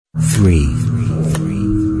3,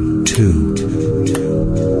 2,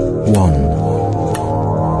 1,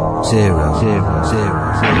 0.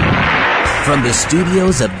 From the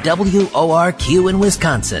studios of WORQ in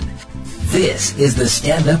Wisconsin, this is the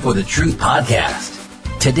Stand Up for the Truth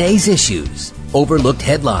podcast. Today's issues, overlooked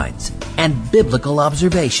headlines, and biblical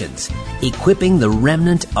observations, equipping the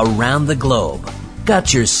remnant around the globe.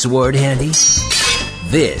 Got your sword handy?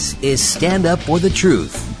 This is Stand Up for the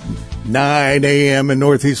Truth. 9 a.m. in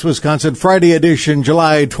Northeast Wisconsin, Friday edition,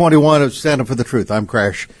 July 21 of Stand Up for the Truth. I'm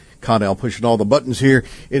Crash Connell, pushing all the buttons here.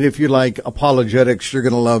 And if you like apologetics, you're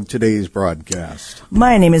going to love today's broadcast.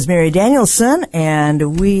 My name is Mary Danielson,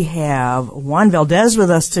 and we have Juan Valdes with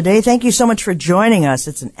us today. Thank you so much for joining us.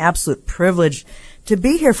 It's an absolute privilege to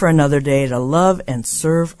be here for another day to love and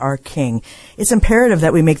serve our King. It's imperative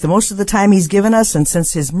that we make the most of the time He's given us, and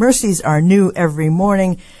since His mercies are new every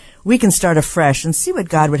morning, we can start afresh and see what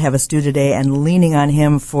God would have us do today and leaning on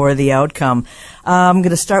Him for the outcome. I'm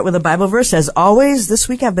going to start with a Bible verse. As always, this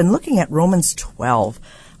week I've been looking at Romans 12.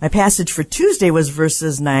 My passage for Tuesday was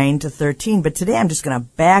verses 9 to 13, but today I'm just going to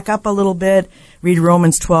back up a little bit, read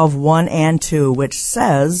Romans 12, 1 and 2, which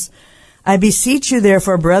says, I beseech you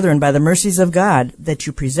therefore, brethren, by the mercies of God, that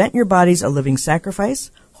you present your bodies a living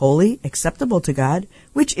sacrifice, holy, acceptable to God,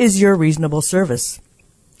 which is your reasonable service.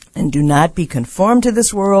 And do not be conformed to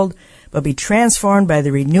this world, but be transformed by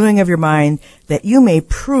the renewing of your mind, that you may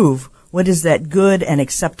prove what is that good and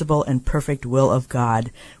acceptable and perfect will of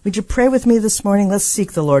God. Would you pray with me this morning? Let's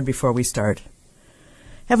seek the Lord before we start.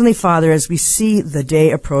 Heavenly Father, as we see the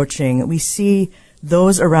day approaching, we see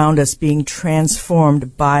those around us being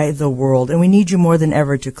transformed by the world, and we need you more than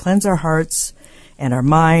ever to cleanse our hearts and our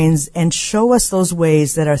minds and show us those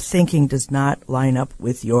ways that our thinking does not line up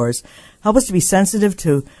with yours. Help us to be sensitive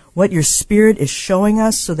to what your Spirit is showing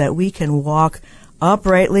us so that we can walk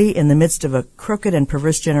uprightly in the midst of a crooked and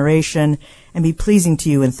perverse generation and be pleasing to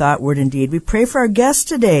you in thought, word, and deed. We pray for our guest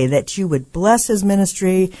today that you would bless his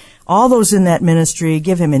ministry, all those in that ministry,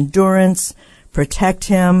 give him endurance, protect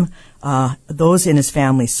him, those in his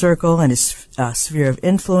family circle and his sphere of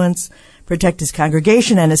influence, protect his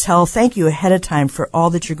congregation and his health. Thank you ahead of time for all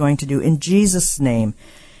that you're going to do. In Jesus' name,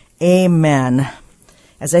 amen.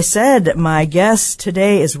 As I said, my guest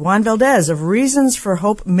today is Juan Valdes of Reasons for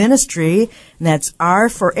Hope Ministry, and that's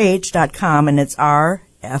r4h.com, and it's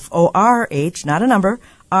R-F-O-R-H, not a number,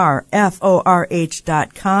 R-F-O-R-H.com.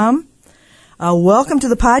 Welcome to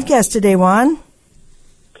the podcast today, Juan.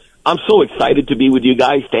 I'm so excited to be with you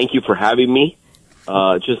guys. Thank you for having me.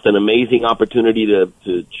 Just an amazing opportunity to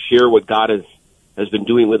share what God has been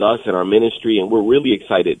doing with us in our ministry, and we're really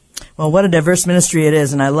excited. Well, what a diverse ministry it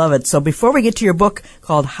is, and I love it. So before we get to your book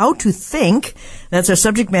called How to Think, that's our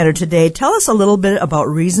subject matter today, tell us a little bit about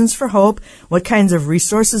Reasons for Hope, what kinds of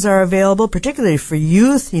resources are available, particularly for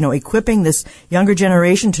youth, equipping this younger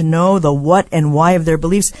generation to know the what and why of their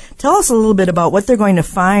beliefs. Tell us a little bit about what they're going to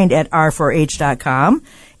find at r4h.com,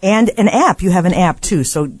 and an app. You have an app, too,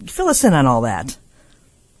 so fill us in on all that.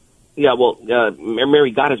 Yeah, well,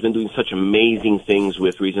 Mary, God has been doing such amazing things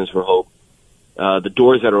with Reasons for Hope. The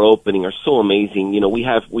doors that are opening are so amazing. We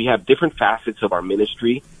have different facets of our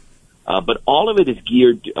ministry, but all of it is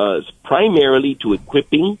geared primarily to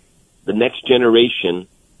equipping the next generation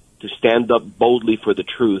to stand up boldly for the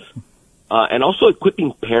truth, and also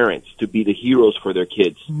equipping parents to be the heroes for their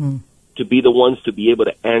kids, to be the ones to be able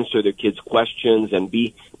to answer their kids' questions, and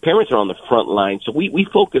parents are on the front line. So we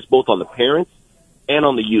focus both on the parents and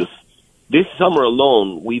on the youth. This summer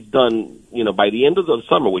alone, we've done, by the end of the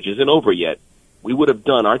summer, which isn't over yet,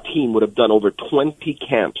 our team would have done over 20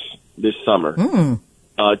 camps this summer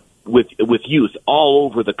with youth all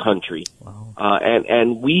over the country. Wow.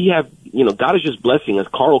 And we have, God is just blessing us.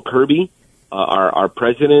 Carl Kirby, our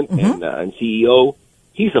president and CEO,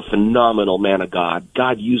 he's a phenomenal man of God.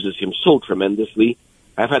 God uses him so tremendously.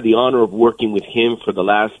 I've had the honor of working with him for the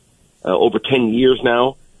last over 10 years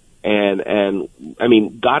now. And I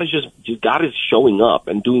mean, God is showing up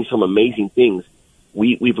and doing some amazing things.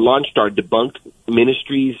 We've launched our debunked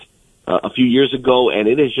ministries a few years ago, and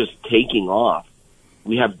it is just taking off.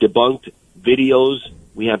 We have debunked videos.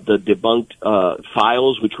 We have the debunked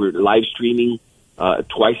files, which we're live streaming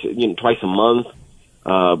twice a month,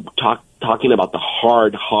 talking about the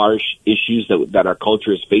hard, harsh issues that our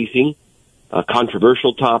culture is facing,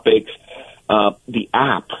 controversial topics. The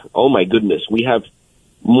app, oh my goodness, we have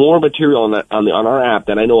more material on our app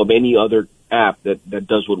than I know of any other app that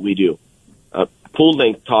does what we do.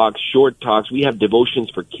 Full-length talks, short talks. We have devotions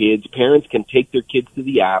for kids. Parents can take their kids to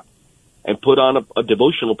the app and put on a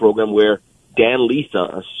devotional program where Dan Lisa,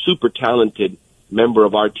 a super talented member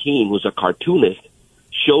of our team who's a cartoonist,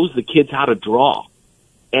 shows the kids how to draw.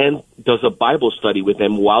 and does a Bible study with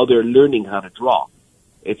them while they're learning how to draw.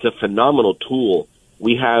 It's a phenomenal tool.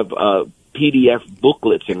 We have PDF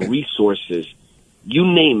booklets and resources. You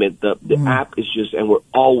name it, the app is just, and we're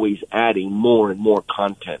always adding more and more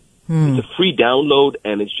content. It's a free download,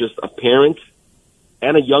 and it's just a parent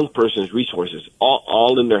and a young person's resources,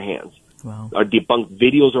 all in their hands. Wow. Our debunked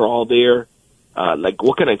videos are all there. Like,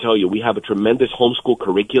 what can I tell you? We have a tremendous homeschool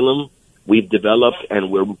curriculum we've developed,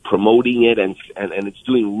 and we're promoting it, and it's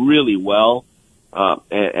doing really well.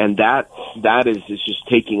 And that is just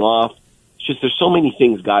taking off. It's just there's so many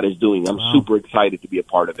things God is doing. I'm super excited to be a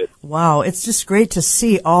part of it. Wow, it's just great to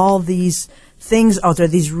see all these things out there,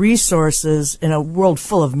 these resources in a world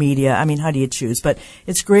full of media. I mean, how do you choose? But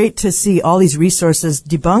it's great to see all these resources.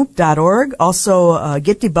 Debunked.org, also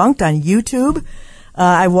Get Debunked on YouTube.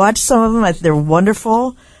 I watched some of them. They're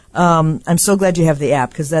wonderful. I'm so glad you have the app,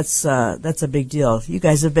 because that's a big deal. You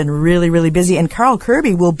guys have been really, really busy. And Carl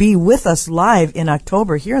Kirby will be with us live in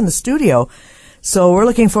October here in the studio. So we're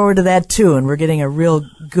looking forward to that too. And we're getting a real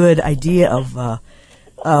good idea of,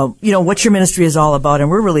 what your ministry is all about. And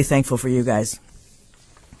we're really thankful for you guys.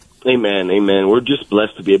 Amen. Amen. We're just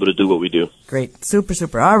blessed to be able to do what we do. Great. Super,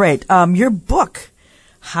 super. All right. Your book,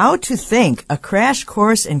 How to Think, A Crash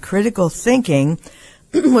Course in Critical Thinking,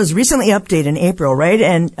 was recently updated in April, right?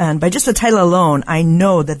 And by just the title alone, I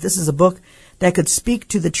know that this is a book that could speak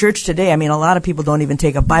to the church today. I mean, a lot of people don't even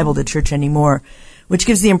take a Bible to church anymore, which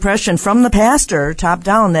gives the impression from the pastor, top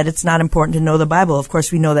down, that it's not important to know the Bible. Of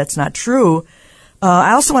course, we know that's not true.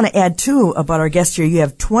 I also want to add, too, about our guest here. You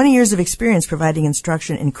have 20 years of experience providing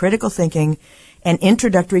instruction in critical thinking and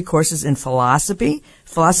introductory courses in philosophy.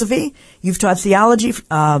 You've taught theology,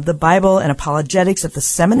 the Bible, and apologetics at the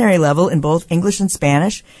seminary level in both English and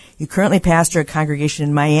Spanish. You currently pastor a congregation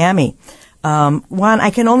in Miami. Juan,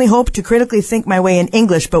 I can only hope to critically think my way in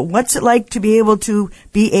English, but what's it like to be able to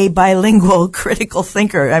be a bilingual critical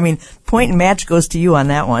thinker? I mean, point and match goes to you on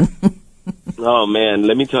that one. Oh, man,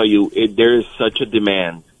 let me tell you, there is such a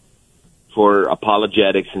demand for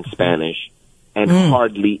apologetics in Spanish, and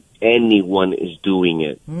hardly anyone is doing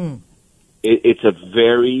it. It's a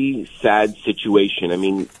very sad situation. I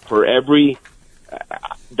mean, for every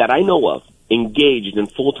that I know of engaged in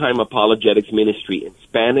full-time apologetics ministry in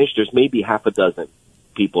Spanish, there's maybe half a dozen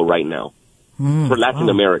people right now for Latin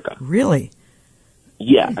America. Really?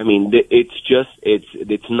 Yeah, I mean,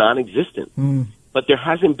 it's non-existent. But there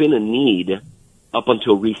hasn't been a need up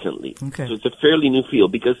until recently. Okay. So it's a fairly new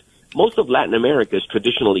field, because most of Latin America is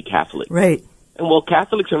traditionally Catholic. Right. And, well,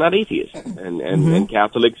 Catholics are not atheists. And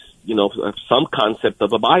Catholics, have some concept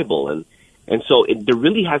of a Bible. And so there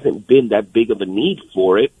really hasn't been that big of a need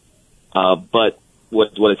for it. But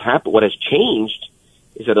what has happened, what has changed,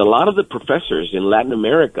 is that a lot of the professors in Latin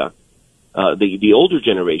America, the older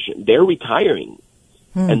generation, they're retiring.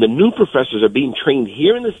 And the new professors are being trained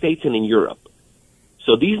here in the States and in Europe.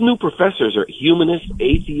 So these new professors are humanists,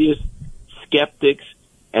 atheists, skeptics,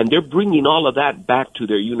 and they're bringing all of that back to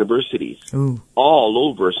their universities all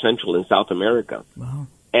over Central and South America. Wow.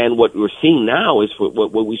 And what we're seeing now is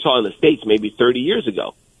what we saw in the States maybe 30 years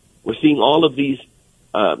ago. We're seeing all of these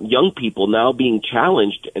young people now being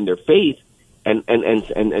challenged in their faith, and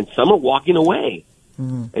some are walking away.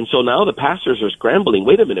 And so now the pastors are scrambling.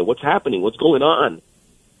 Wait a minute, what's happening? What's going on?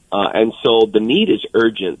 And so the need is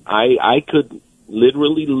urgent. I could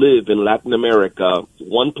literally live in Latin America,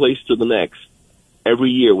 one place to the next, every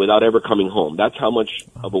year without ever coming home. That's how much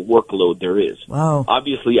of a workload there is. Wow.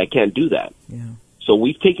 Obviously, I can't do that. Yeah. So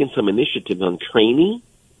we've taken some initiative on training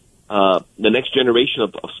the next generation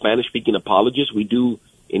of Spanish-speaking apologists. We do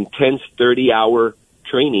intense 30-hour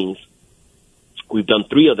trainings. We've done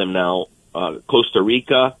 3 of them now, Costa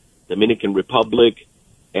Rica, Dominican Republic,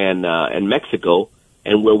 and Mexico,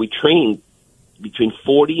 and where we train between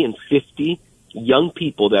 40 and 50 young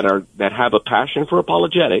people that have a passion for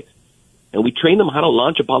apologetics, and we train them how to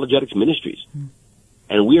launch apologetics ministries.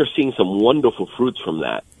 And we are seeing some wonderful fruits from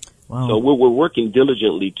that. Wow. So we're working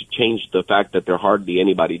diligently to change the fact that there hardly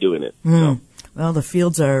anybody doing it. So. Well, the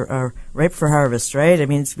fields are ripe for harvest, right? I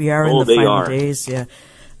mean, we are in the final days. Yeah.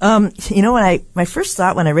 My first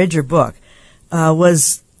thought when I read your book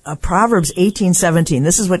was Proverbs 18:17.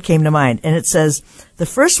 This is what came to mind, and it says, "The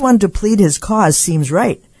first one to plead his cause seems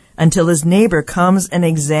right, until his neighbor comes and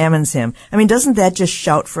examines him." I mean, doesn't that just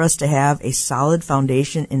shout for us to have a solid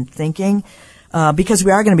foundation in thinking? Because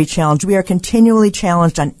we are going to be challenged. We are continually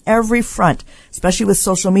challenged on every front, especially with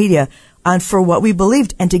social media, for what we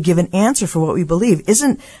believed and to give an answer for what we believe.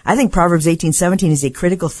 I think Proverbs 18:17 is a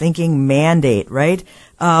critical thinking mandate, right?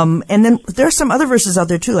 And then there are some other verses out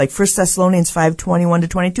there too, like 1 Thessalonians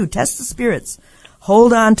 5:21-22. Test the spirits.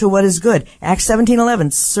 Hold on to what is good. Acts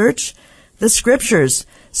 17:11. Search the scriptures.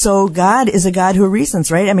 So God is a God who reasons,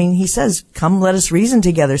 right? I mean, he says, come, let us reason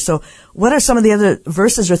together. So what are some of the other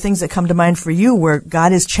verses or things that come to mind for you where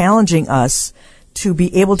God is challenging us to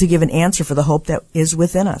be able to give an answer for the hope that is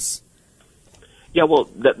within us? Yeah, well,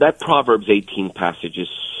 that Proverbs 18 passage is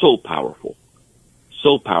so powerful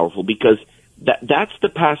because that's the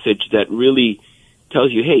passage that really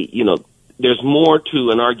tells you, hey, there's more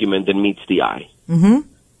to an argument than meets the eye. Mm-hmm.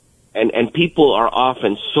 And people are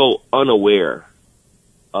often so unaware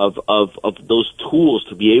of those tools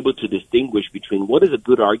to be able to distinguish between what is a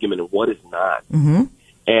good argument and what is not. Mm-hmm.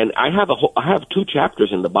 And I have 2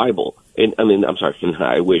 chapters in the Bible.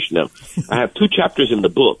 I wish, no. I have 2 chapters in the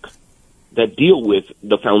book that deal with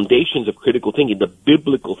the foundations of critical thinking, the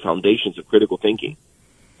biblical foundations of critical thinking.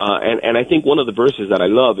 And I think one of the verses that I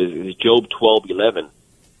love is Job 12:11.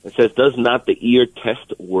 It says, "Does not the ear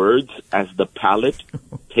test words as the palate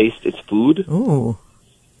tastes its food?" Ooh.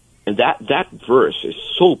 And that verse is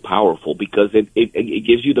so powerful because it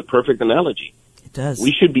gives you the perfect analogy. It does.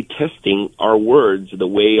 We should be testing our words the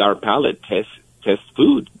way our palate tests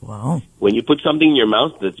food. Wow. When you put something in your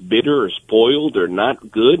mouth that's bitter or spoiled or not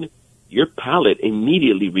good, your palate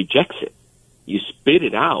immediately rejects it. You spit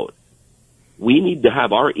it out. We need to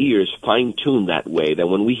have our ears fine-tuned that way, that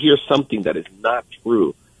when we hear something that is not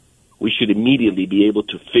true, we should immediately be able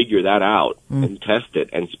to figure that out and test it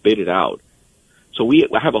and spit it out. So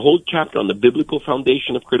I have a whole chapter on the biblical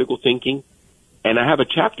foundation of critical thinking, and I have a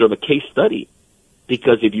chapter of a case study.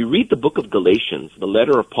 Because if you read the book of Galatians, the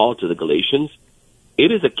letter of Paul to the Galatians,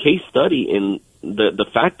 it is a case study in the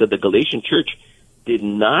fact that the Galatian church did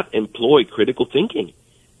not employ critical thinking.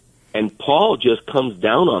 And Paul just comes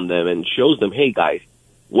down on them and shows them, hey, guys,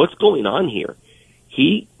 what's going on here?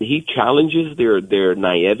 He challenges their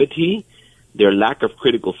naivety, their lack of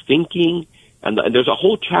critical thinking, and there's a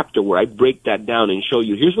whole chapter where I break that down and show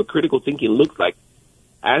you, here's what critical thinking looks like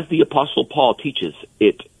as the Apostle Paul teaches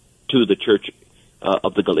it to the church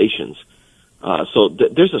of the Galatians. So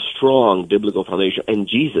there's a strong biblical foundation. And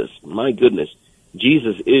Jesus, my goodness,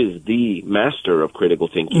 Jesus is the master of critical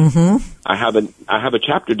thinking. Mm-hmm. I have a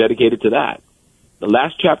chapter dedicated to that. The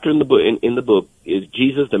last chapter in the book is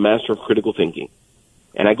Jesus, the master of critical thinking.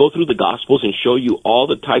 And I go through the Gospels and show you all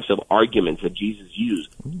the types of arguments that Jesus used,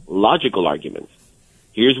 logical arguments.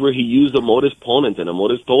 Here's where he used a modus ponens and a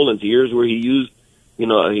modus tollens. Here's where he used,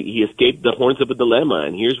 he escaped the horns of a dilemma.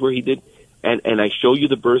 And here's where he did, and I show you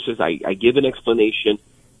the verses. I give an explanation.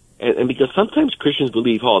 And because sometimes Christians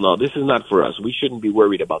believe, oh, no, this is not for us. We shouldn't be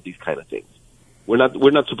worried about these kind of things. We're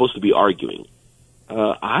not supposed to be arguing.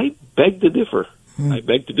 I beg to differ. I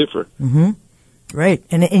beg to differ. Mm-hmm. Right.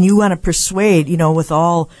 And you want to persuade, with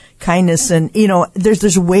all kindness and,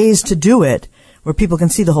 there's ways to do it where people can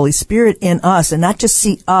see the Holy Spirit in us and not just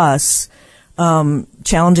see us,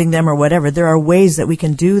 challenging them or whatever. There are ways that we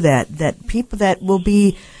can do that people that will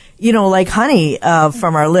be, like honey,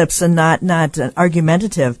 from our lips and not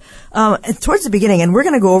argumentative. Towards the beginning, and we're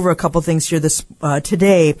going to go over a couple things here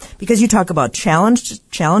today, because you talk about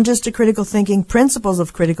challenges to critical thinking, principles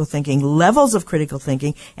of critical thinking, levels of critical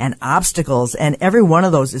thinking, and obstacles. And every one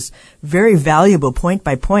of those is very valuable point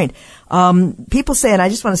by point. People say, and I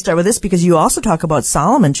just want to start with this because you also talk about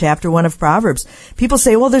Solomon, chapter 1 of Proverbs. People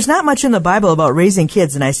say, well, there's not much in the Bible about raising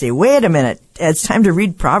kids. And I say, wait a minute. It's time to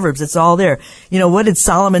read Proverbs. It's all there. What did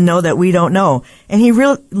Solomon know that we don't know? And he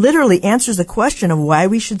literally answers the question of why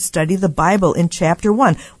we should study the Bible in chapter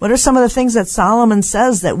 1. What are some of the things that Solomon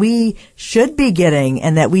says that we should be getting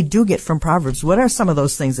and that we do get from Proverbs? What are some of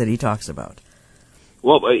those things that he talks about?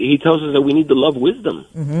 Well, he tells us that we need to love wisdom,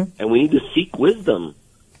 and we need to seek wisdom.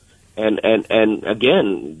 And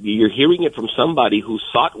again, you're hearing it from somebody who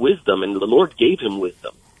sought wisdom, and the Lord gave him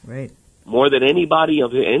wisdom. Right. More than any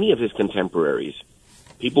of his contemporaries.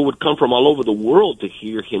 People would come from all over the world to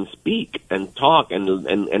hear him speak and talk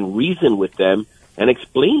and reason with them and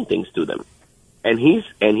explain things to them. And he's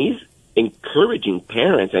encouraging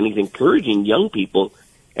parents, and he's encouraging young people,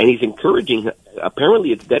 and he's encouraging,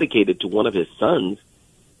 apparently it's dedicated to one of his sons,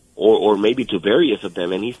 or maybe to various of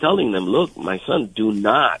them, and he's telling them, look, my son, do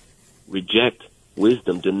not reject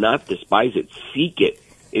wisdom. Do not despise it. Seek it.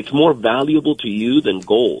 It's more valuable to you than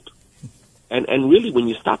gold. And really, when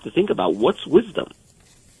you stop to think about what's wisdom,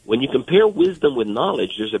 when you compare wisdom with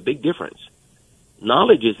knowledge, there's a big difference.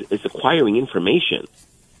 Knowledge is acquiring information.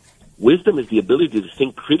 Wisdom is the ability to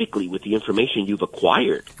think critically with the information you've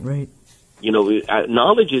acquired. Right.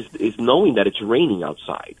 Knowledge is knowing that it's raining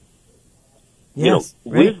outside. Yes,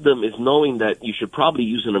 right. Wisdom is knowing that you should probably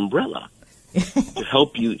use an umbrella. to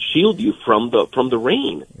help you, shield you from the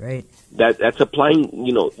rain. Right. That's applying,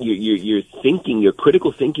 your thinking, your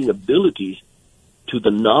critical thinking abilities to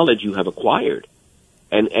the knowledge you have acquired.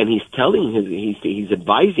 And he's telling he's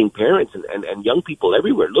advising parents and young people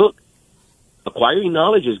everywhere, look, acquiring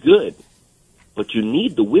knowledge is good, but you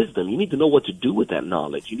need the wisdom. You need to know what to do with that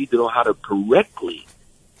knowledge. You need to know how to correctly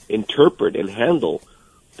interpret and handle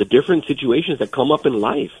the different situations that come up in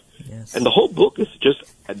life. Yes. And the whole book is just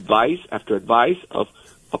advice after advice of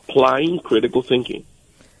applying critical thinking.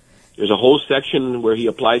 There's a whole section where he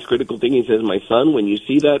applies critical thinking. He says, my son, when you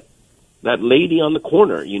see that lady on the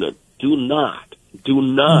corner, do not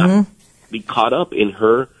be caught up in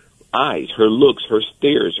her eyes, her looks, her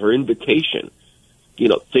stares, her invitation.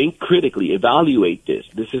 Think critically, evaluate this.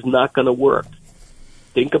 This is not going to work.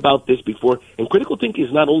 Think about this before. And critical thinking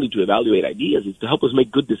is not only to evaluate ideas, it's to help us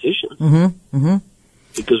make good decisions.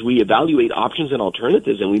 Because we evaluate options and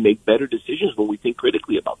alternatives, and we make better decisions when we think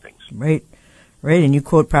critically about things. Right. Right, and you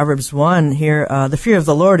quote Proverbs 1 here, the fear of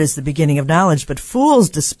the Lord is the beginning of knowledge, but fools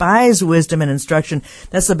despise wisdom and instruction.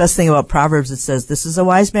 That's the best thing about Proverbs. It says, this is a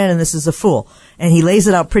wise man and this is a fool. And he lays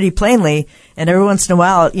it out pretty plainly, and every once in a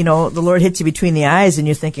while, the Lord hits you between the eyes, and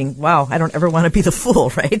you're thinking, wow, I don't ever want to be the fool,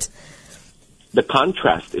 right? The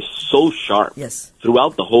contrast is so sharp. Yes.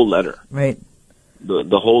 Throughout the whole letter. Right.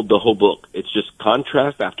 The whole book. It's just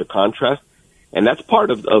contrast after contrast. And that's part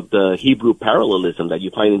of the Hebrew parallelism that you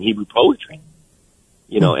find in Hebrew poetry.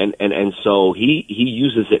 And so he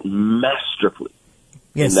uses it masterfully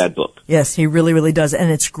in that book. Yes, he really, really does.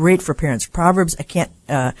 And it's great for parents. Proverbs, I can't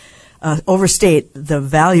overstate the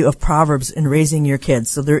value of Proverbs in raising your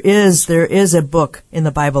kids. So there is a book in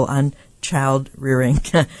the Bible on child rearing.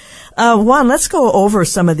 Juan, let's go over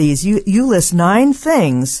some of these. You list 9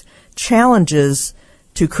 challenges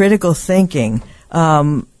to critical thinking.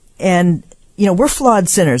 And we're flawed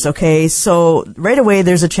sinners, okay? So right away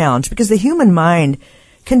there's a challenge because the human mind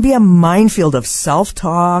can be a minefield of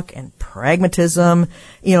self-talk and pragmatism.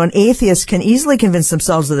 An atheist can easily convince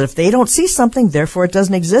themselves that if they don't see something, therefore it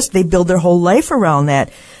doesn't exist. They build their whole life around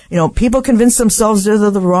that. People convince themselves they're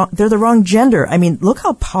the wrong gender. I mean, look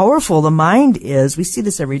how powerful the mind is. We see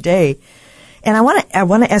this every day. And I want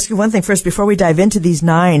to ask you one thing first before we dive into these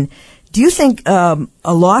 9. Do you think a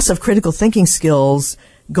loss of critical thinking skills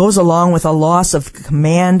goes along with a loss of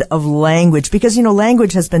command of language? Because,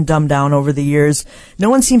 language has been dumbed down over the years. No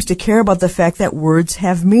one seems to care about the fact that words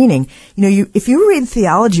have meaning. If you read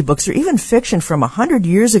theology books or even fiction from 100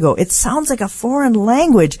 years ago, it sounds like a foreign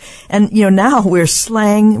language. And, now we're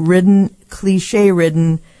slang-ridden,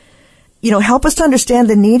 cliche-ridden. Help us to understand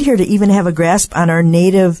the need here to even have a grasp on our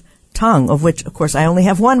native tongue, of which, of course, I only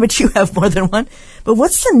have one, but you have more than one. But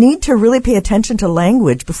what's the need to really pay attention to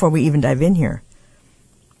language before we even dive in here?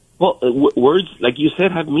 Well, words, like you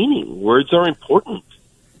said, have meaning. Words are important.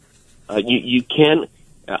 You can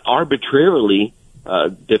arbitrarily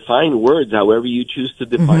define words however you choose to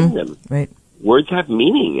define them. Right. Words have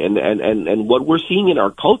meaning, and what we're seeing in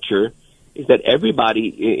our culture is that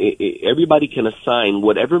everybody can assign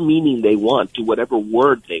whatever meaning they want to whatever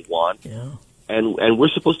word they want, and we're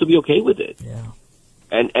supposed to be okay with it. Yeah.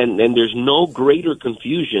 And there's no greater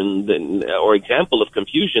confusion or example of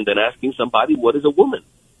confusion than asking somebody, what is a woman?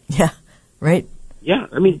 Yeah, right. Yeah,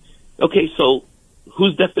 I mean, okay, so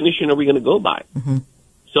whose definition are we going to go by?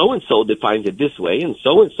 So-and-so defines it this way, and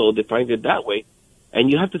so-and-so defines it that way.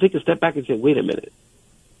 And you have to take a step back and say, wait a minute.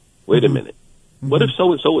 What if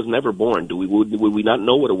so-and-so was never born? Would we not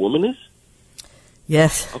know what a woman is?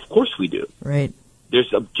 Yes. Of course we do. Right.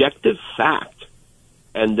 There's objective fact,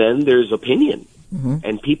 and then there's opinion.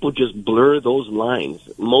 And people just blur those lines.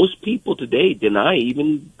 Most people today deny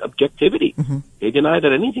even objectivity. They deny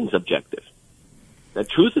that anything's objective, that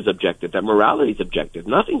truth is objective, that morality is objective.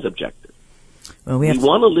 Nothing's objective. Well, we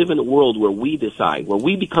want to live in a world where we decide, where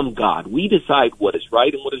we become God. We decide what is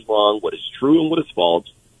right and what is wrong, what is true and what is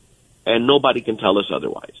false, and nobody can tell us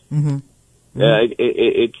otherwise.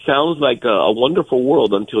 It sounds like a wonderful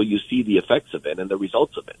world until you see the effects of it and the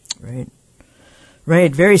results of it. Right.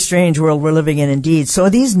 Right, very strange world we're living in indeed. So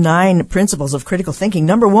these 9 principles of critical thinking.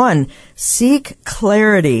 Number 1, seek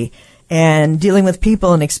clarity. And dealing with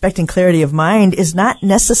people and expecting clarity of mind is not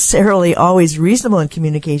necessarily always reasonable in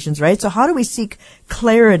communications, right? So how do we seek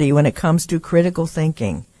clarity when it comes to critical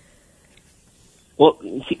thinking? Well,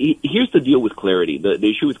 see, here's the deal with clarity, the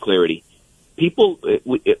issue with clarity. People,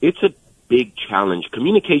 it's a big challenge.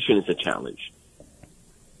 Communication is a challenge.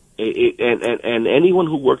 And anyone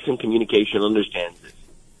who works in communication understands this.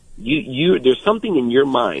 There's something in your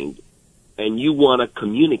mind, and you want to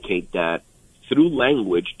communicate that through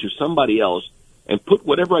language to somebody else, and put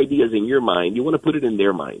whatever ideas in your mind, you want to put it in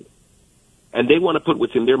their mind. and they want to put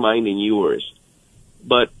what's in their mind in yours.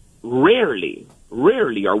 But rarely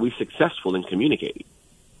are we successful in communicating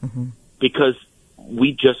because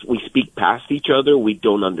we speak past each other. We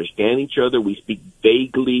don't understand each other. We speak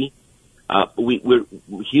vaguely.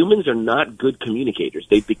 Humans are not good communicators.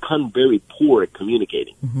 They've become very poor at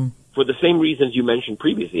communicating for the same reasons you mentioned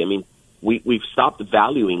previously. I mean, we've stopped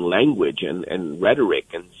valuing language and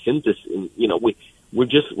rhetoric and synthesis. And,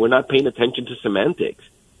 we're not paying attention to semantics.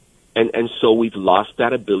 And so we've lost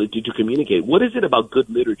that ability to communicate. What is it about good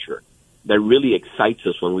literature that really excites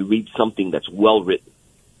us when we read something that's well written?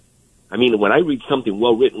 I mean, when I read something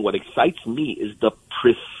well written, what excites me is the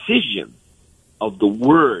precision of the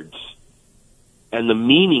words and the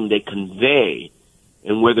meaning they convey,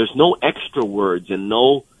 and where there's no extra words and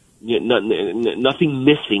nothing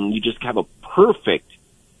missing. You just have a perfect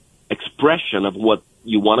expression of what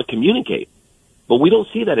you want to communicate. But we don't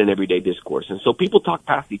see that in everyday discourse, and so people talk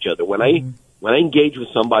past each other. When I engage with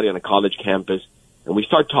somebody on a college campus and we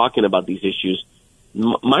start talking about these issues,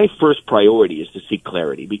 my first priority is to seek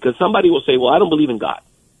clarity, because somebody will say, well, I don't believe in God.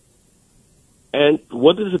 And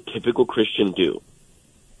what does a typical Christian do?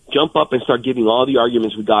 Jump up and start giving all the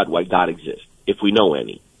arguments with God why God exists, if we know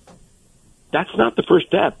any. That's not the first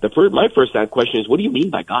step. My first question is, what do you mean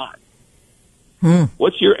by God?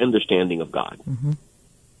 What's your understanding of God?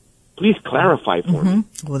 Please clarify for me.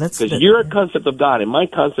 Well, because your concept of God and my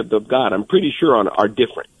concept of God, I'm pretty sure are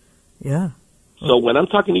different. Yeah. So when I'm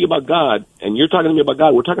talking to you about God and you're talking to me about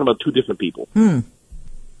God, we're talking about two different people.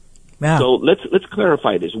 Yeah. So let's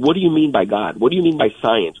clarify this. What do you mean by God? What do you mean by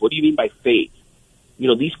science? What do you mean by faith?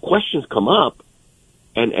 These questions come up,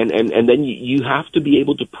 and then you have to be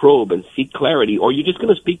able to probe and seek clarity, or you're just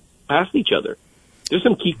going to speak past each other. There's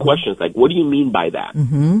some key questions like, what do you mean by that?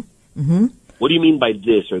 What do you mean by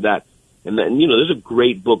this or that? And then, there's a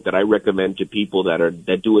great book that I recommend to people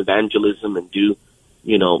that do evangelism and do,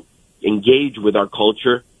 engage with our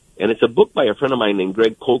culture. And it's a book by a friend of mine named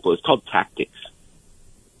Greg Koukl. It's called Tactics.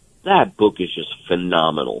 That book is just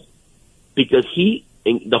phenomenal, because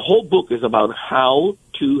the whole book is about how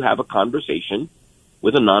to have a conversation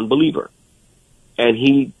with a non-believer. And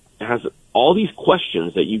he has all these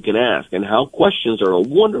questions that you can ask, and how questions are a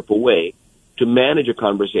wonderful way to manage a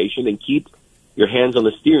conversation and keep your hands on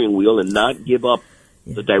the steering wheel and not give up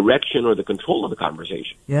the direction or the control of the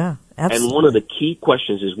conversation. Yeah, absolutely. And one of the key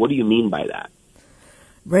questions is, what do you mean by that?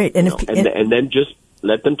 Right. And then just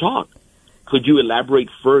let them talk. Could you elaborate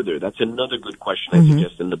further? That's another good question I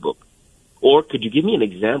suggest in the book. Or could you give me an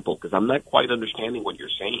example? Because I'm not quite understanding what you're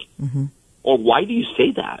saying. Or why do you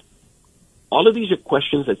say that? All of these are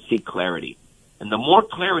questions that seek clarity. And the more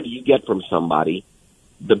clarity you get from somebody,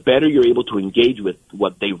 the better you're able to engage with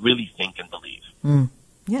what they really think and believe.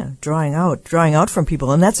 Yeah, drawing out from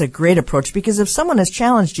people. And that's a great approach, because if someone has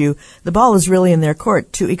challenged you, the ball is really in their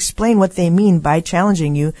court to explain what they mean by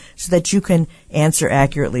challenging you so that you can answer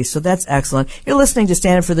accurately. So that's excellent. You're listening to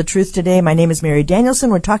Stand Up for the Truth today. My name is Mary Danielson.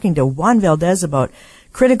 We're talking to Juan Valdes about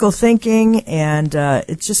critical thinking, and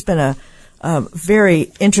it's just been a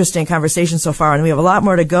very interesting conversation so far, and we have a lot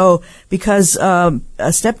more to go, because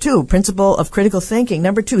step 2, principle of critical thinking.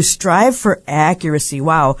 Number 2, strive for accuracy.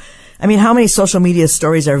 Wow. I mean, how many social media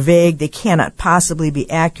stories are vague? They cannot possibly be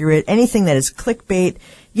accurate. Anything that is clickbait,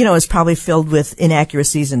 is probably filled with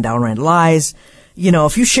inaccuracies and downright lies.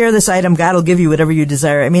 If you share this item, God will give you whatever you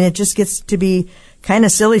desire. I mean, it just gets to be kind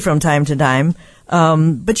of silly from time to time.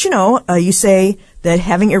 But you say that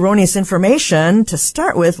having erroneous information to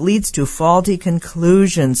start with leads to faulty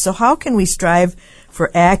conclusions. So how can we strive for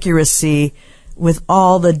accuracy with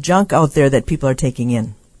all the junk out there that people are taking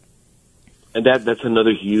in? And that's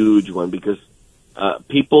another huge one, because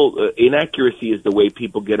inaccuracy is the way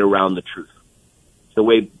people get around the truth. It's the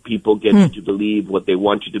way people get you to believe what they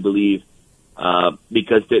want you to believe,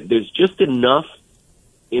 because there's just enough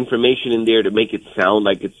information in there to make it sound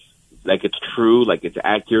like it's true, like it's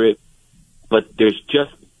accurate, but there's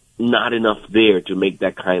just not enough there to make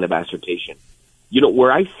that kind of assertion.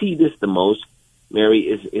 Where I see this the most, Mary,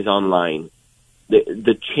 is online.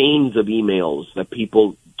 The chains of emails that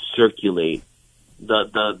people circulate,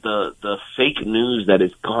 the fake news that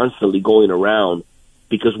is constantly going around,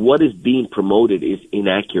 because what is being promoted is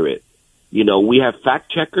inaccurate. We have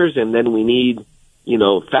fact checkers, and then we need,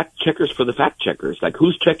 fact checkers for the fact checkers. Like,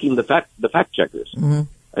 who's checking the fact checkers?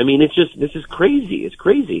 I mean, this is crazy. It's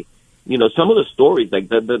crazy. Some of the stories, like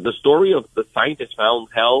the story of the scientist found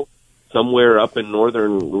hell somewhere up in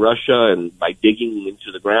northern Russia, and by digging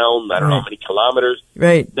into the ground, I don't know how many kilometers.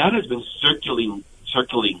 Right. That has been circulating,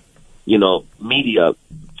 media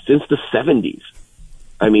since the 70s.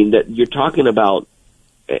 I mean, that you're talking about,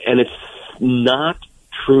 and it's not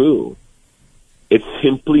true. It's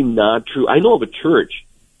simply not true. I know of a church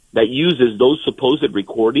that uses those supposed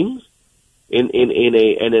recordings in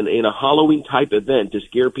a Halloween type event to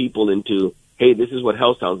scare people into, hey, this is what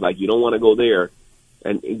hell sounds like. You don't want to go there.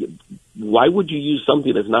 And why would you use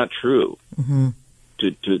something that's not true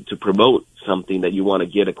to promote something that you want to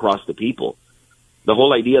get across to people? The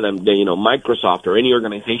whole idea that, Microsoft or any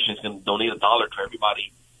organization is going to donate $1 to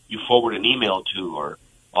everybody you forward an email to, or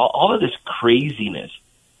all of this craziness.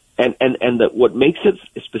 And what makes it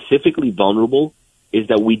specifically vulnerable is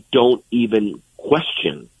that we don't even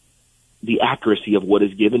question the accuracy of what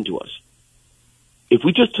is given to us. If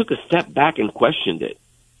we just took a step back and questioned it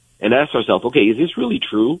and asked ourselves, okay, is this really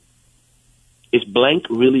true? Is blank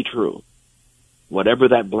really true? Whatever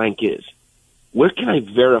that blank is. Where can I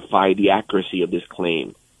verify the accuracy of this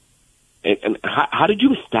claim? And how did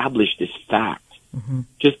you establish this fact?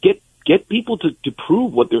 Just get people to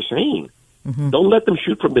prove what they're saying. Don't let them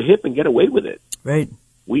shoot from the hip and get away with it. Right.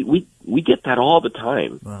 We get that all the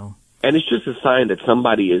time. Wow. And it's just a sign that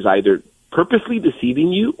somebody is either purposely deceiving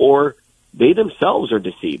you or they themselves are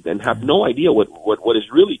deceived and have no idea what is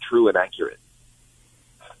really true and accurate.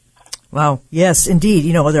 Wow. Yes,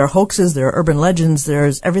 indeed. There are hoaxes, there are urban legends,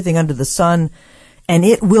 there's everything under the sun, and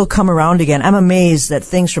it will come around again. I'm amazed that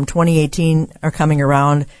things from 2018 are coming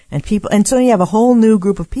around, and so you have a whole new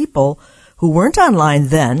group of people who weren't online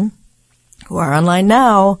then, who are online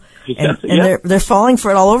now, and they're falling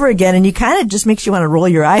for it all over again, and you kind of just makes you want to roll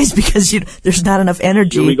your eyes because there's not enough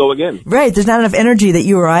energy. Here we go again. Right, there's not enough energy that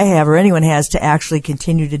you or I have or anyone has to actually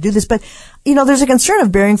continue to do this. But, there's a concern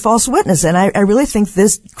of bearing false witness, and I really think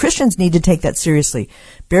Christians need to take that seriously.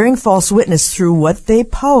 Bearing false witness through what they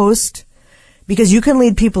post, because you can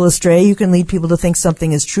lead people astray, you can lead people to think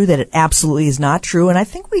something is true that it absolutely is not true, and I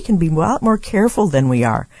think we can be a lot more careful than we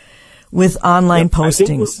are with online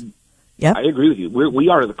postings. Yep. I agree with you. We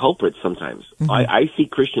are the culprits sometimes. I see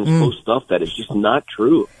Christians post stuff that is just not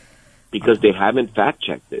true because they haven't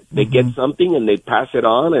fact-checked it. They get something and they pass it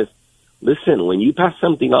on as, listen, when you pass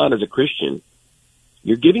something on as a Christian,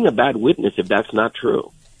 you're giving a bad witness if that's not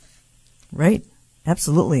true. Right.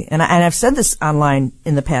 Absolutely. And I've said this online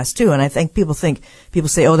in the past too, and I think people say,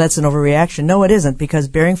 oh, that's an overreaction. No, it isn't, because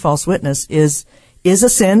bearing false witness is a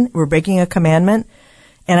sin. We're breaking a commandment.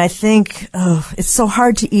 And I think it's so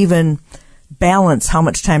hard to even balance how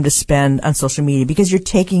much time to spend on social media because you're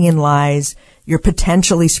taking in lies, you're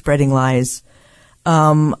potentially spreading lies.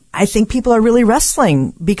 I think people are really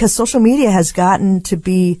wrestling because social media has gotten to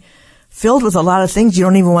be filled with a lot of things you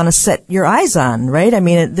don't even want to set your eyes on, right? I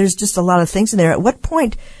mean, there's just a lot of things in there. At what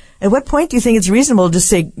point do you think it's reasonable to just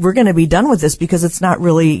say we're going to be done with this because it's not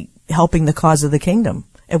really helping the cause of the kingdom?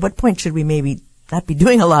 At what point should we maybe not be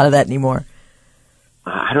doing a lot of that anymore?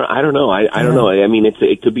 I don't know. I don't know. I mean,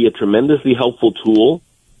 it could be a tremendously helpful tool,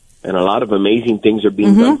 and a lot of amazing things are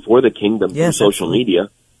being done for the kingdom through social media.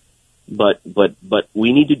 But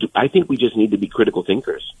we need to I think we just need to be critical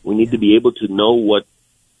thinkers. We need to be able to know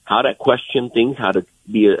how to question things, how to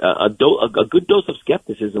be a good dose of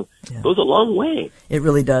skepticism goes a long way. It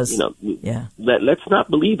really does. Let's not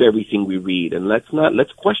believe everything we read, and let's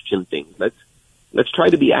question things. Let's try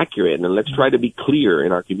to be accurate, and let's try to be clear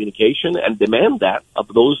in our communication and demand that of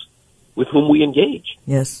those with whom we engage.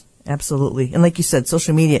 Yes, absolutely. And like you said,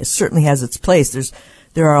 social media certainly has its place.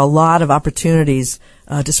 There are a lot of opportunities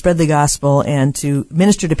to spread the gospel and to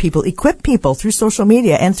minister to people, equip people through social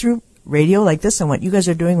media and through radio like this and what you guys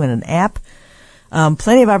are doing with an app.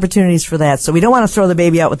 Plenty of opportunities for that. So we don't want to throw the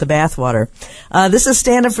baby out with the bathwater. This is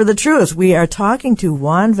Stand Up for the Truth. We are talking to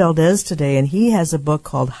Juan Valdes today, and he has a book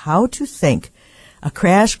called How to Think, a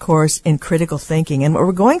crash course in critical thinking. And what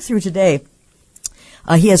we're going through today,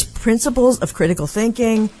 he has principles of critical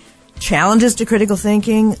thinking, challenges to critical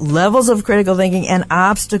thinking, levels of critical thinking, and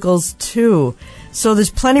obstacles too. So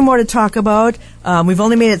there's plenty more to talk about. We've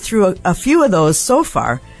only made it through a few of those so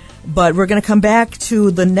far, but we're going to come back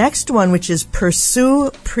to the next one, which is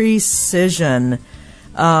pursue precision.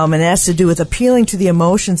 And it has to do with appealing to the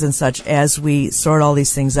emotions and such as we sort all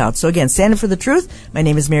these things out. So again, Stand Up for the Truth. My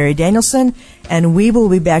name is Mary Danielson, and we will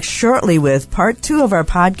be back shortly with part 2 of our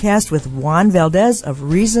podcast with Juan Valdes of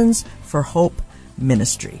Reasons for Hope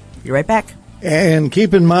Ministry. Be right back. And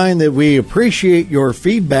keep in mind that we appreciate your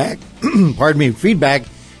feedback. Feedback.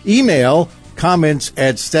 Email comments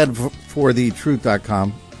at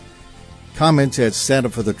standupforthetruth.com. Comments at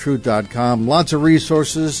standupforthetruth.com. Lots of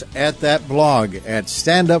resources at that blog at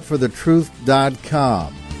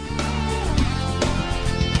standupforthetruth.com.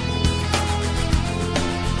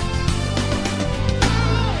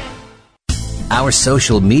 Our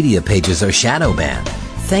social media pages are shadow banned.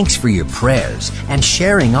 Thanks for your prayers and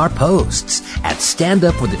sharing our posts at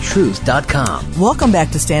standupforthetruth.com. Welcome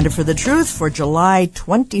back to Stand Up for the Truth for July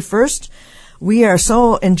 21st. We are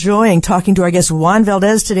so enjoying talking to our guest Juan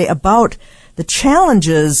Valdes today about the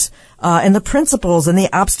challenges and the principles and the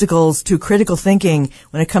obstacles to critical thinking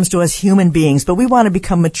when it comes to us human beings. But we want to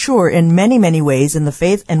become mature in many, many ways in the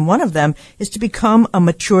faith, and one of them is to become a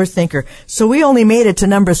mature thinker. So we only made it to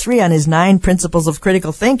number 3 on his 9 principles of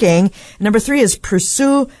critical thinking. Number 3 is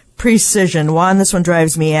pursue precision. Juan, this one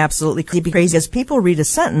drives me absolutely crazy. As people read a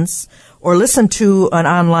sentence or listen to an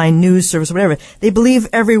online news service or whatever, they believe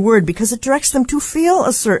every word because it directs them to feel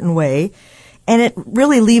a certain way. And it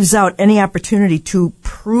really leaves out any opportunity to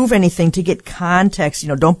prove anything, to get context.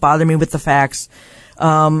 Don't bother me with the facts.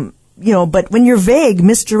 But when you're vague,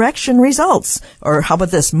 misdirection results. Or how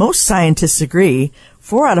about this? Most scientists agree.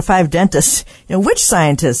 4 out of 5 dentists. Which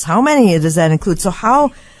scientists? How many does that include? So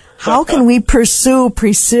how can we pursue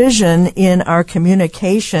precision in our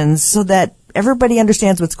communications so that everybody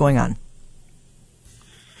understands what's going on?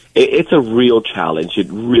 It's a real challenge.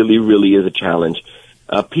 It really, really is a challenge.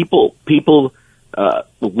 People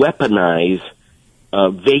weaponize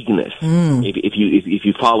vagueness. If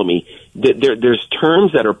you follow me, there's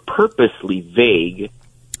terms that are purposely vague,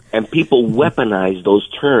 and people weaponize those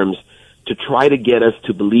terms to try to get us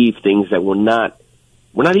to believe things that we're not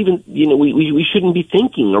even. We shouldn't be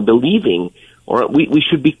thinking or believing, or we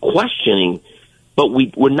should be questioning, but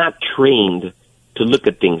we're not trained to look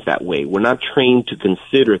at things that way. We're not trained to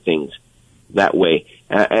consider things that way.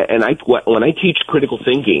 And when I teach critical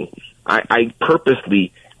thinking, I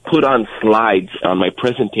purposely put on slides on my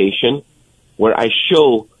presentation where I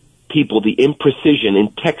show people the imprecision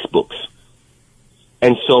in textbooks.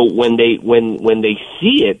 And so when they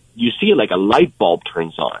see it, you see it like a light bulb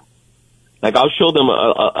turns on. Like I'll show them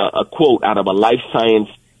a quote out of a life science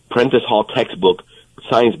Prentice Hall textbook,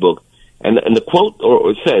 science book, and the quote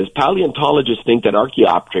or it says, paleontologists think that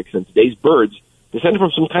Archaeopteryx and today's birds descended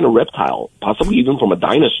from some kind of reptile, possibly even from a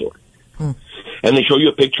dinosaur. And they show you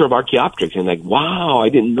a picture of Archaeopteryx, and like, wow, I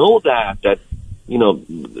didn't know that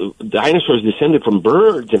dinosaurs descended from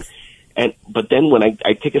birds. But then when I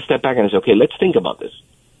take a step back and I say, okay, let's think about this.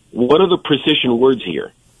 What are the precision words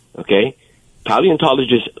here? Okay?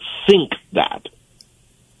 Paleontologists think that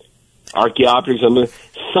Archaeopteryx,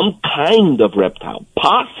 some kind of reptile,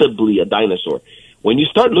 possibly a dinosaur. When you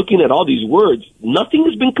start looking at all these words, nothing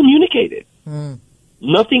has been communicated.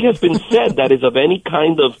 Nothing has been said that is of any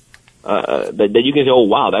kind of that you can say, oh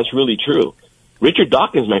wow, that's really true. Richard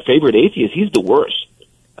Dawkins, my favorite atheist, he's the worst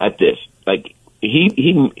at this. Like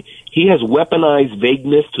he has weaponized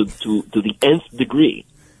vagueness to the nth degree.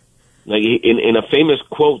 Like in a famous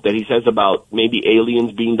quote that he says about maybe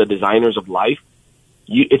aliens being the designers of life,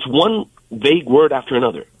 it's one vague word after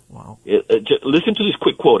another. Wow. Listen to this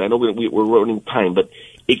quick quote. I know we're running time, but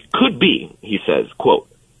it could be, he says, quote,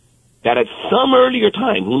 that at some earlier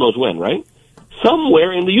time, who knows when, right?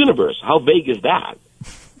 Somewhere in the universe, how vague is that?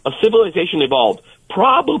 A civilization evolved,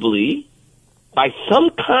 probably by some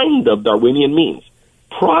kind of Darwinian means,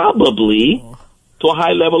 probably to a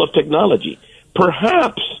high level of technology.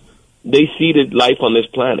 Perhaps they seeded life on this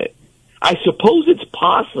planet. I suppose it's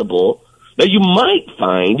possible that you might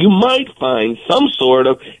find some sort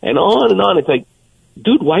of, and on and on. It's like,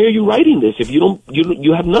 dude, why are you writing this if you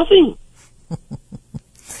have nothing?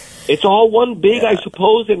 It's all one big, I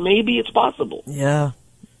suppose, and maybe it's possible. Yeah.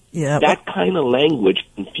 That kind of language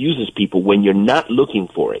confuses people when you're not looking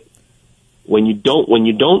for it. When you don't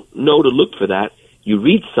know to look for that, you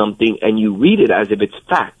read something and you read it as if it's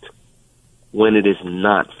fact, when it is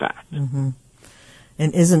not fact. Mm-hmm.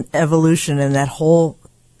 And isn't evolution and that whole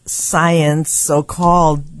science,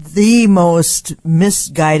 so-called, the most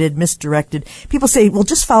misguided, misdirected? People say, well,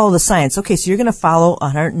 just follow the science. Okay, so you're going to follow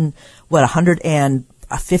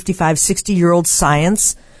 155, 60-year-old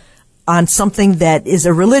science on something that is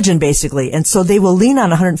a religion, basically. And so they will lean on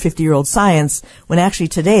 150-year-old science when actually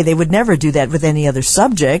today they would never do that with any other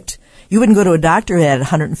subject. You wouldn't go to a doctor who had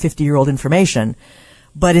 150-year-old information.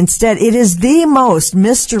 But instead, it is the most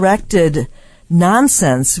misdirected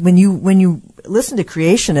nonsense. When you listen to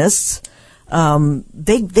creationists,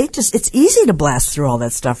 they just, it's easy to blast through all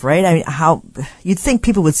that stuff, right? I mean, you'd think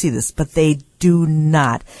people would see this, but they do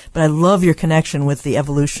not. But I love your connection with the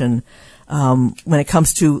evolution, when it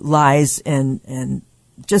comes to lies and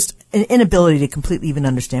just an inability to completely even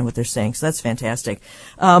understand what they're saying. So that's fantastic.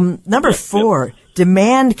 Number 4,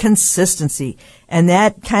 Demand consistency. And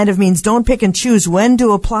that kind of means don't pick and choose when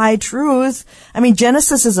to apply truth. I mean,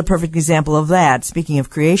 Genesis is a perfect example of that. Speaking of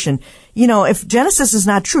creation, if Genesis is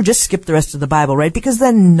not true, just skip the rest of the Bible, right? Because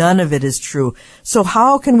then none of it is true. So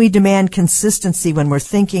how can we demand consistency when we're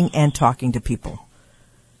thinking and talking to people?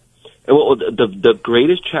 Well, the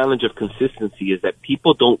greatest challenge of consistency is that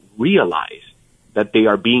people don't realize that they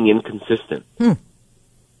are being inconsistent.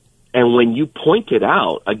 And when you point it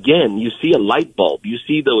out, again, you see a light bulb. You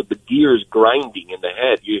see the gears grinding in the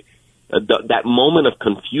head. That moment of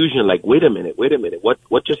confusion, like, wait a minute,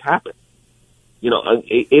 what just happened?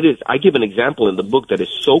 It is. I give an example in the book that is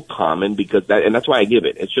so common and that's why I give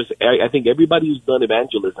it. It's just, I think everybody who's done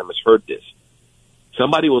evangelism has heard this.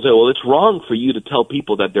 Somebody will say, well, it's wrong for you to tell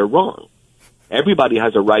people that they're wrong. Everybody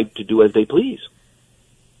has a right to do as they please.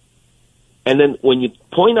 And then when you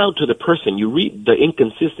point out to the person, you read the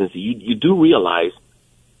inconsistency, you do realize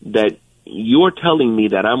that you're telling me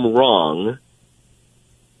that I'm wrong,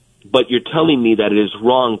 but you're telling me that it is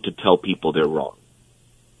wrong to tell people they're wrong.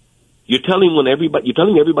 You're telling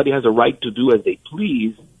everybody has a right to do as they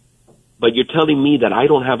please, but you're telling me that I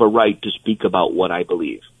don't have a right to speak about what I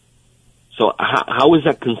believe. So how is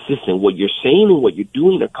that consistent? What you're saying and what you're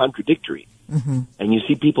doing are contradictory. Mm-hmm. And you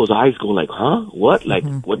see people's eyes go like, huh? What? Like,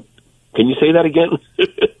 what? Can you say that again?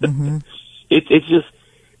 Mm-hmm. It's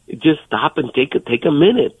just stop and take a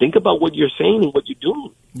minute. Think about what you're saying and what you're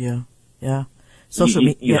doing. Yeah.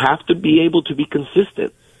 You have to be able to be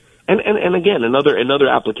consistent. And again, another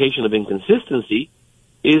application of inconsistency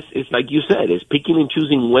is like you said, is picking and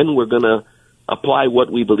choosing when we're going to apply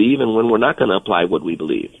what we believe and when we're not going to apply what we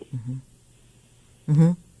believe. Mm-hmm.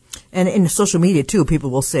 Mm-hmm. And in social media too,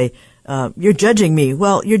 people will say, you're judging me.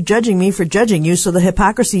 Well, you're judging me for judging you, so the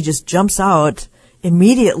hypocrisy just jumps out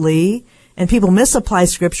immediately, and people misapply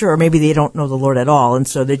Scripture, or maybe they don't know the Lord at all, and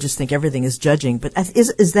so they just think everything is judging. But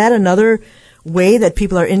is that another way that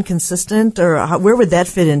people are inconsistent, or where would that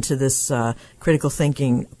fit into this critical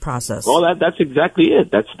thinking process? Well, that's exactly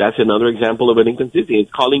it. That's another example of an inconsistency.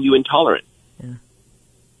 It's calling you intolerant.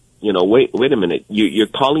 Yeah. Wait a minute. You're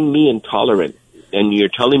calling me intolerant. And you're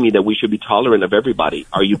telling me that we should be tolerant of everybody.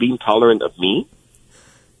 Are you being tolerant of me?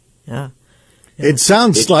 Yeah. It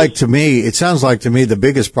sounds like to me the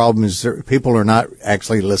biggest problem is people are not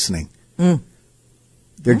actually listening.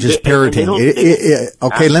 They're just parroting.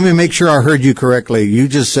 Okay, let me make sure I heard you correctly. You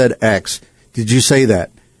just said X. Did you say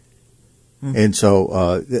that? And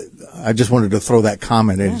so I just wanted to throw that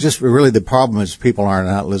comment in. Just really the problem is people are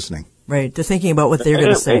not listening. Right. They're thinking about what they're going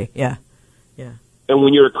to say. Yeah. And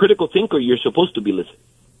when you're a critical thinker, you're supposed to be listening.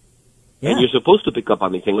 Yeah. And you're supposed to pick up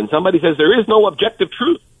on these things. When somebody says there is no objective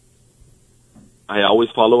truth, I always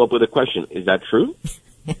follow up with a question. Is that true?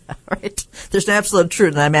 Yeah, right. There's no absolute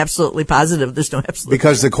truth, and I'm absolutely positive there's no absolute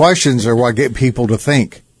Because truth. The questions are what get people to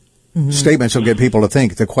think. Mm-hmm. Statements will get people to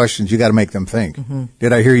think. The questions, you got to make them think. Mm-hmm.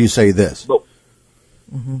 Did I hear you say this? Well,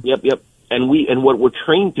 Yep. And what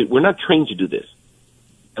we're not trained to do this.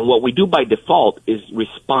 And what we do by default is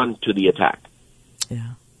respond to the attack.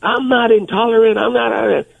 Yeah. I'm not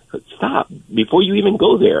intolerant. Stop before you even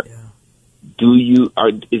go there. Yeah.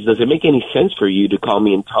 Does it make any sense for you to call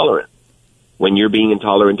me intolerant when you're being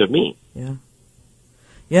intolerant of me?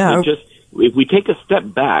 Yeah. If we take a step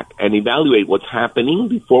back and evaluate what's happening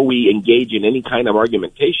before we engage in any kind of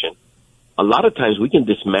argumentation, a lot of times we can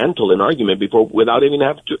dismantle an argument without even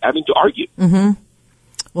having to argue. Mm-hmm.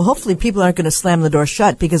 Well, hopefully people aren't going to slam the door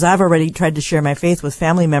shut, because I've already tried to share my faith with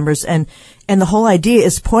family members, and the whole idea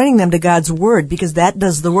is pointing them to God's Word, because that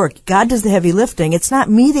does the work. God does the heavy lifting. It's not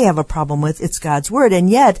me they have a problem with, it's God's Word. And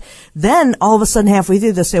yet, then all of a sudden halfway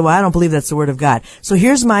through they'll say, well, I don't believe that's the Word of God. So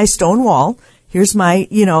here's my stone wall. Here's I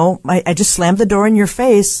just slammed the door in your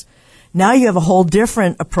face. Now you have a whole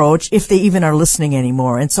different approach, if they even are listening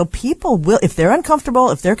anymore. And so people will, if they're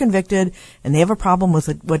uncomfortable, if they're convicted, and they have a problem with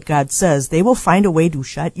what God says, they will find a way to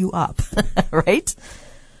shut you up. Right?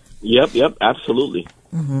 Yep, absolutely.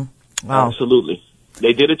 Mm-hmm. Wow. Absolutely.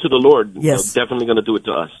 They did it to the Lord. Yes. They're definitely going to do it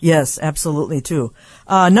to us. Yes, absolutely, too.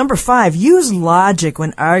 Number 5, use logic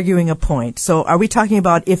when arguing a point. So are we talking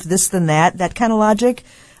about if this then that kind of logic?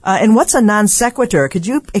 And what's a non sequitur? Could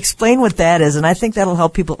you explain what that is? And I think that'll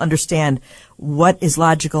help people understand what is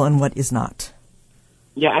logical and what is not.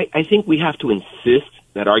 Yeah, I think we have to insist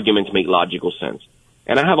that arguments make logical sense.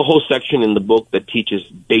 And I have a whole section in the book that teaches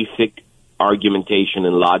basic argumentation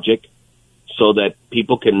and logic so that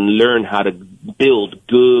people can learn how to build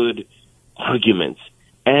good arguments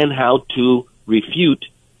and how to refute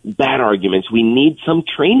bad arguments. We need some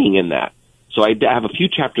training in that. So I have a few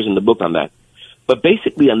chapters in the book on that. But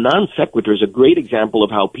basically, a non sequitur is a great example of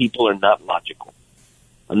how people are not logical.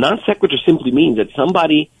 A non sequitur simply means that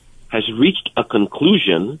somebody has reached a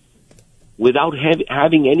conclusion without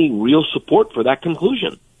having any real support for that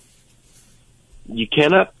conclusion. You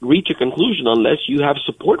cannot reach a conclusion unless you have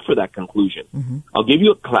support for that conclusion. Mm-hmm. I'll give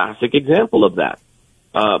you a classic example of that.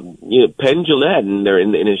 Penn Jillette,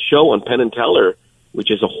 in his show on Penn and Teller, which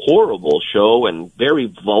is a horrible show and very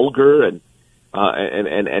vulgar and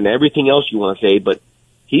everything else you want to say, but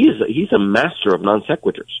he's a master of non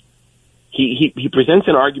sequiturs. He presents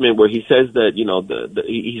an argument where he says that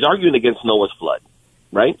he's arguing against Noah's flood,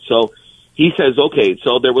 right? So he says, okay,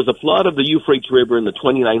 so there was a flood of the Euphrates River in the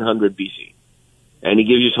 2900 BC, and he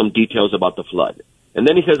gives you some details about the flood, and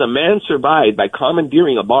then he says a man survived by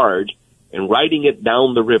commandeering a barge and riding it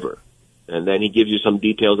down the river, and then he gives you some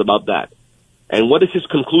details about that. And what is his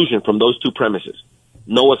conclusion from those two premises?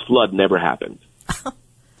 Noah's flood never happened.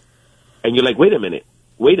 And you're like, wait a minute.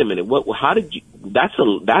 What? How did you? That's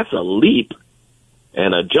a leap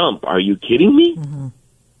and a jump. Are you kidding me? Mm-hmm.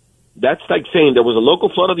 That's like saying there was a local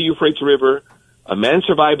flood of the Euphrates River. A man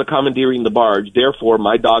survived by commandeering the barge. Therefore,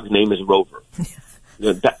 my dog's name is Rover.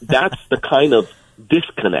 That's the kind of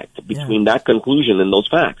disconnect between that conclusion and those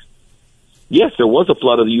facts. Yes, there was a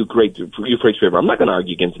flood of the Euphrates River. I'm not going to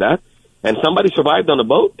argue against that. And somebody survived on a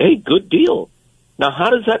boat. Hey, good deal. Now,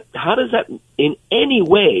 how does that in any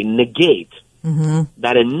way negate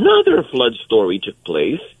that another flood story took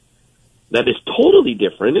place that is totally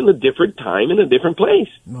different in a different time in a different place?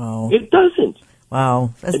 Wow. It doesn't.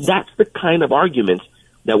 Wow. That's the kind of arguments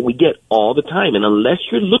that we get all the time. And unless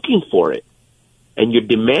you're looking for it and you're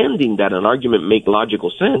demanding that an argument make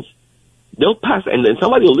logical sense, they'll pass, and then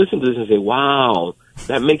somebody will listen to this and say, wow,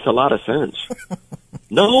 that makes a lot of sense.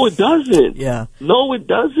 No, it doesn't. Yeah. No, it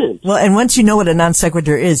doesn't. Well, and once you know what a non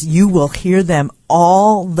sequitur is, you will hear them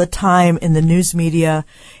all the time in the news media,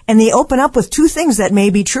 and they open up with two things that may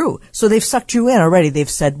be true. So they've sucked you in already. They've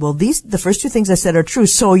said, well, the first two things I said are true,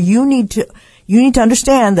 so you need to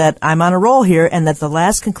understand that I'm on a roll here and that the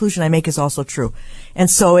last conclusion I make is also true. And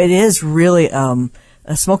so it is really a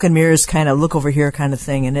smoke and mirrors kind of look over here kind of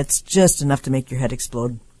thing, and it's just enough to make your head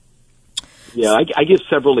explode. Yeah, I give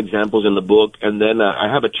several examples in the book, and then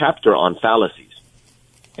I have a chapter on fallacies.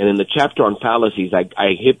 And in the chapter on fallacies,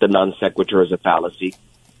 I hit the non sequitur as a fallacy.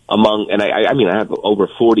 I have over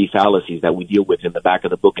 40 fallacies that we deal with in the back of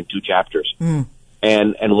the book in 2 chapters.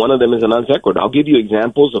 And one of them is a non sequitur. I'll give you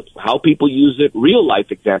examples of how people use it, real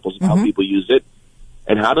life examples of how people use it,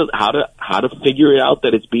 and how to figure it out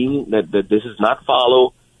that it's that this is not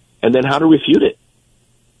follow, and then how to refute it.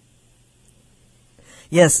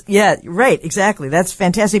 Yes, yeah, right, exactly. That's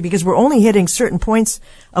fantastic because we're only hitting certain points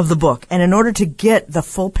of the book. And in order to get the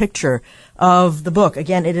full picture of the book,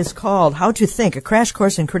 again, it is called How to Think, a Crash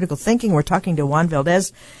Course in Critical Thinking. We're talking to Juan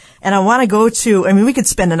Valdes. And I want to go to, we could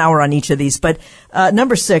spend an hour on each of these, but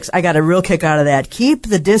number 6, I got a real kick out of that. Keep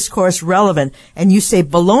the discourse relevant. And you say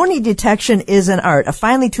baloney detection is an art. A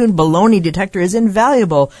finely tuned baloney detector is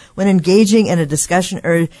invaluable when engaging in a discussion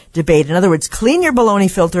or debate. In other words, clean your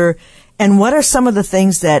baloney filter. And what are some of the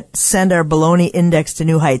things that send our baloney index to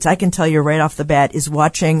new heights? I can tell you right off the bat is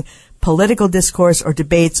watching political discourse or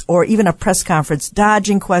debates or even a press conference,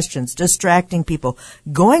 dodging questions, distracting people,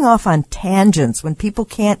 going off on tangents when people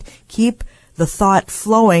can't keep the thought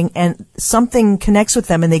flowing and something connects with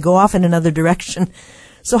them and they go off in another direction.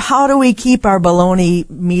 So how do we keep our baloney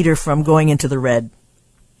meter from going into the red?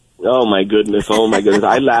 Oh my goodness!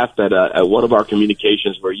 I laughed at one of our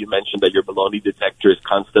communications where you mentioned that your baloney detector is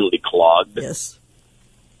constantly clogged. Yes.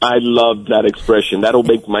 I love that expression. That'll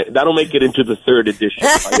make it into the 3rd edition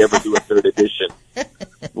if I ever do a 3rd edition.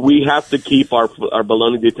 We have to keep our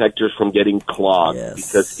baloney detectors from getting clogged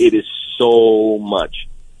because it is so much.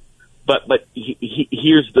 But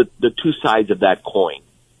here's the two sides of that coin.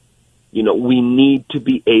 We need to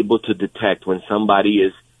be able to detect when somebody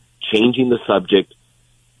is changing the subject,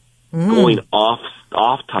 going off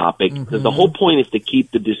topic, because the whole point is to keep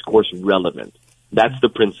the discourse relevant. That's the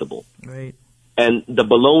principle. Right. And the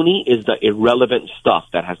baloney is the irrelevant stuff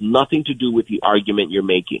that has nothing to do with the argument you're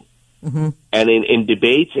making. And in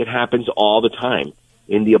debates, it happens all the time.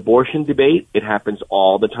 In the abortion debate, it happens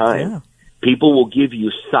all the time. Yeah. People will give you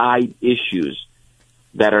side issues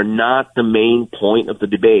that are not the main point of the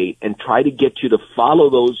debate and try to get you to follow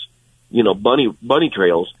those bunny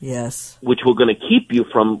trails, which were going to keep you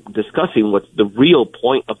from discussing what's the real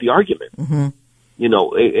point of the argument. And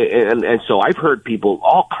so I've heard people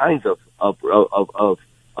all kinds of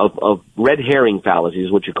red herring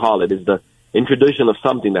fallacies, what you call it, is the introduction of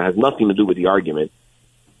something that has nothing to do with the argument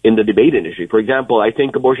in the debate industry. For example, I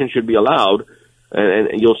think abortion should be allowed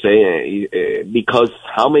And you'll say, because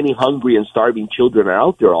how many hungry and starving children are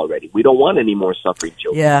out there already? We don't want any more suffering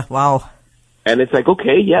children. Yeah, wow. And it's like,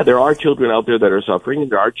 okay, yeah, there are children out there that are suffering,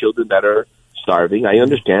 and there are children that are starving. I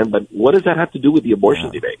understand, but what does that have to do with the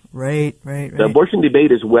abortion debate? Right. The abortion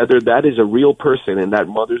debate is whether that is a real person in that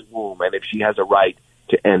mother's womb, and if she has a right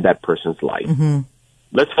to end that person's life. Mm-hmm.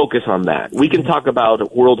 Let's focus on that. We can talk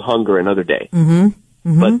about world hunger another day,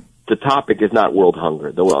 but the topic is not world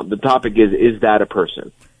hunger. The topic is that a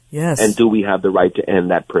person? Yes. And do we have the right to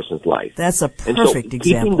end that person's life? That's a perfect and so example.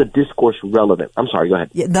 Keeping the discourse relevant. I'm sorry, go ahead.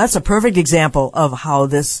 Yeah, that's a perfect example of how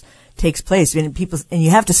this takes place. I mean, and you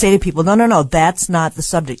have to say to people, no, that's not the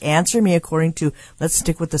subject. Answer me according to, let's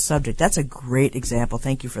stick with the subject. That's a great example.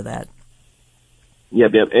 Thank you for that. Yeah,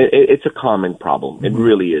 it's a common problem. It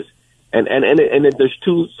really is. And there's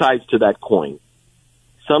two sides to that coin.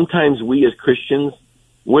 Sometimes we as Christians,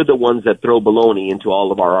 we're the ones that throw baloney into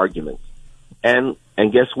all of our arguments. And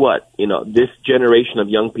guess what? You know, this generation of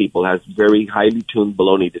young people has very highly tuned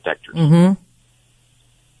baloney detectors.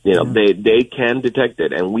 You know, they can detect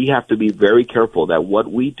it, and we have to be very careful that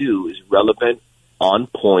what we do is relevant, on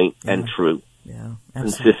point, and true. Yeah,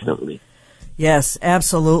 consistently. Yes,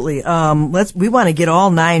 absolutely. We want to get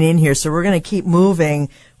all 9 in here, so we're going to keep moving.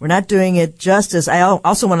 We're not doing it justice. I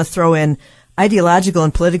also want to throw in ideological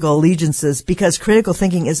and political allegiances, because critical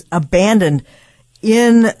thinking is abandoned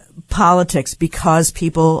in politics because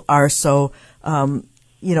people are so,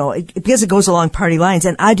 because it goes along party lines,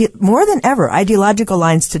 and more than ever, ideological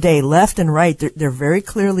lines today, left and right, they're very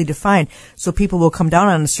clearly defined. So people will come down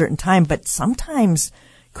on a certain time, but sometimes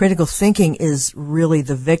critical thinking is really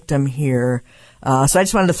the victim here. So I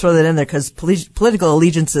just wanted to throw that in there because political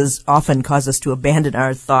allegiances often cause us to abandon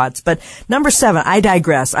our thoughts. But number 7, I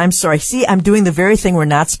digress. I'm sorry. See, I'm doing the very thing we're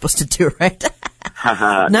not supposed to do, right?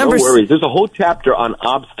 No worries. There's a whole chapter on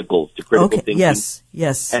obstacles to critical thinking.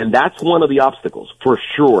 Yes. And that's one of the obstacles, for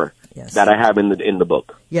sure, that I have in the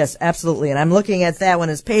book. Yes, absolutely. And I'm looking at that one.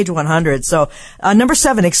 It's page 100. So, number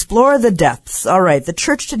 7, explore the depths. All right. The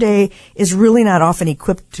church today is really not often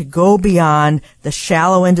equipped to go beyond the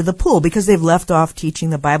shallow end of the pool because they've left off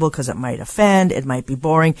teaching the Bible because it might offend, it might be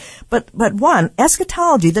boring. But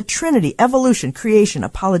eschatology, the Trinity, evolution, creation,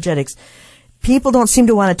 apologetics, people don't seem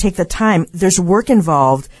to want to take the time. There's work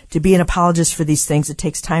involved to be an apologist for these things. It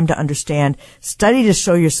takes time to understand. Study to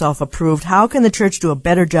show yourself approved. How can the church do a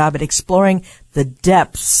better job at exploring the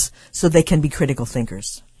depths so they can be critical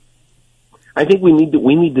thinkers? I think we need to,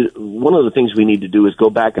 one of the things we need to do is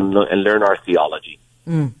go back and learn our theology.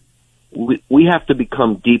 We have to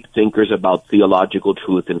become deep thinkers about theological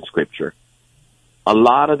truth in Scripture. A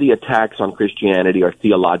lot of the attacks on Christianity are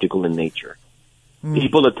theological in nature.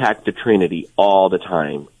 People attack the Trinity all the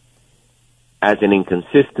time as an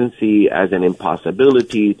inconsistency, as an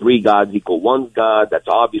impossibility. 3 gods equal 1 God. That's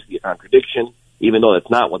obviously a contradiction, even though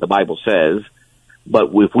that's not what the Bible says.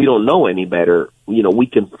 But if we don't know any better, we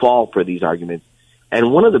can fall for these arguments.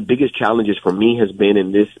 And one of the biggest challenges for me has been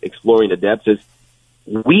in this exploring the depths is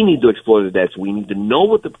we need to explore the depths. We need to know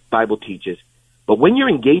what the Bible teaches. But when you're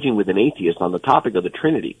engaging with an atheist on the topic of the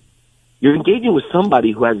Trinity, you're engaging with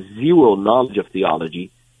somebody who has zero knowledge of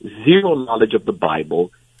theology, zero knowledge of the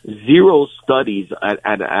Bible, zero studies at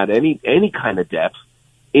any kind of depth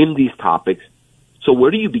in these topics. So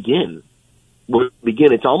where do you begin?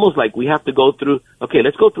 It's almost like we have to go through,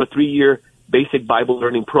 let's go through a 3-year basic Bible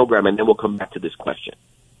learning program, and then we'll come back to this question.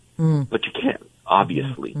 But you can't,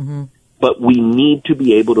 obviously. But we need to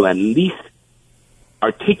be able to at least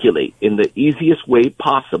articulate in the easiest way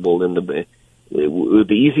possible, with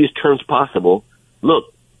the easiest terms possible,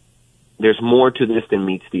 look, there's more to this than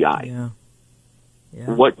meets the eye. Yeah.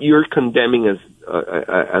 What you're condemning as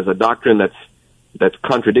a doctrine that's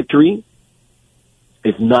contradictory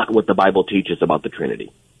is not what the Bible teaches about the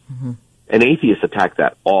Trinity. And atheists attack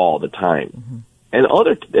that all the time. And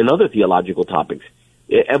other theological topics.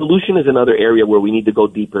 Evolution is another area where we need to go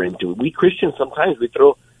deeper into. We Christians sometimes we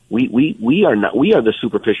are the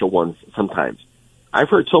superficial ones sometimes. I've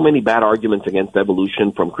heard so many bad arguments against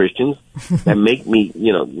evolution from Christians that make me,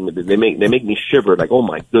 they make me shiver. Like, oh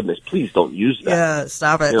my goodness, please don't use that. Yeah,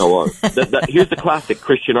 stop it. Here's the classic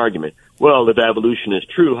Christian argument. Well, if evolution is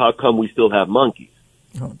true, how come we still have monkeys?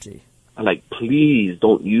 Oh, gee. I'm like, please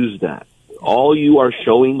don't use that. All you are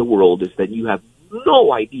showing the world is that you have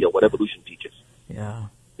no idea what evolution teaches. Yeah.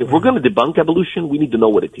 If we're going to debunk evolution, we need to know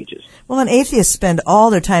what it teaches. Well, and atheists spend all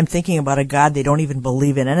their time thinking about a God they don't even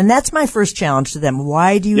believe in. And that's my first challenge to them.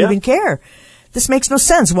 Why do you even care? this makes no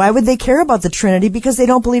sense. Why would they care about the Trinity? Because they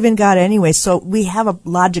don't believe in God anyway. So we have a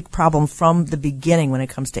logic problem from the beginning when it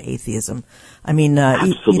comes to atheism. I mean,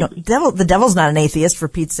 the devil's not an atheist, for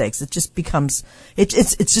Pete's sakes. It just becomes,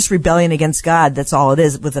 it's just rebellion against God. That's all it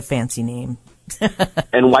is, with a fancy name.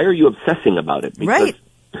 And why are you obsessing about it? Because right.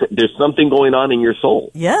 There's something going on in your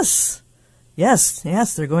soul. Yes,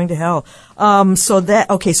 they're going to hell. So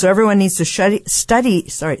everyone needs to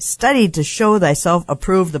study to show thyself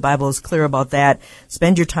approved. The Bible is clear about that.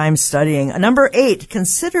 Spend your time studying. Number 8,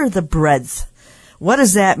 consider the breadth. What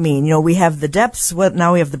does that mean? We have the depths,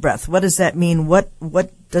 now we have the breadth. What does that mean? What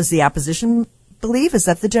does the opposition believe? Is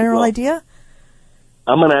that the general idea?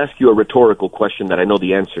 I'm going to ask you a rhetorical question that I know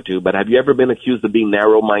the answer to, but have you ever been accused of being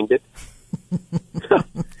narrow-minded?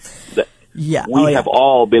 Yeah. We have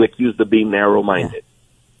all been accused of being narrow-minded.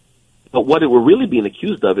 Yeah. But what we're really being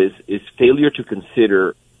accused of is failure to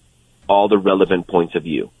consider all the relevant points of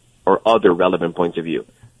view, or other relevant points of view.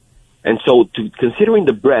 And so considering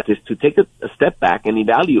the breadth is to take a step back and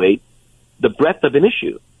evaluate the breadth of an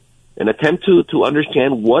issue, and attempt to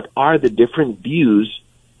understand what are the different views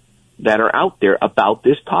that are out there about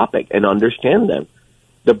this topic, and understand them.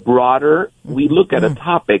 The broader we look at a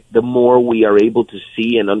topic, the more we are able to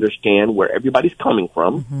see and understand where everybody's coming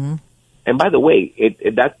from. Mm-hmm. And by the way,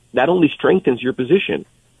 that only strengthens your position,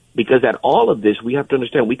 because at all of this, we have to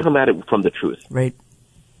understand we come at it from the truth. Right.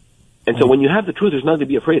 And so when you have the truth, there's nothing to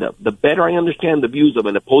be afraid of. The better I understand the views of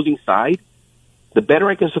an opposing side, the better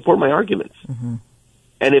I can support my arguments. Mm-hmm.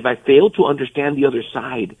 And if I fail to understand the other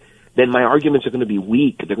side, then my arguments are going to be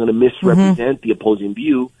weak. They're going to misrepresent the opposing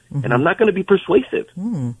view, and I'm not going to be persuasive.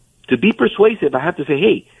 To be persuasive, I have to say,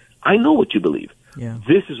 hey, I know what you believe. Yeah.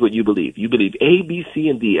 This is what you believe. You believe A, B, C,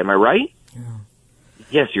 and D. Am I right? Yeah.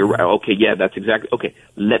 Yes, you're right. Okay, yeah, that's exactly. Okay,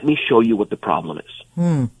 let me show you what the problem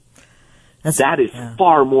is. That is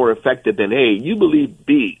far more effective than, hey, you believe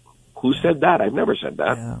B. Who said that? I've never said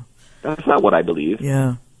that. Yeah. That's not what I believe.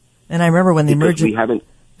 Yeah. And I remember when the emergent...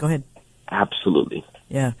 Go ahead. Absolutely.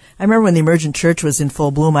 Yeah. I remember when the emergent church was in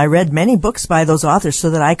full bloom, I read many books by those authors so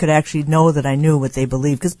that I could actually know that I knew what they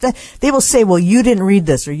believed. Because they will say, well, you didn't read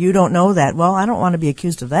this, or you don't know that. Well, I don't want to be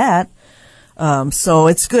accused of that. So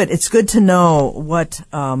it's good. It's good to know what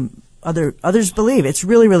others believe. It's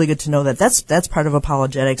really, really good to know that. That's part of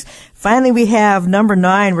apologetics. Finally, we have number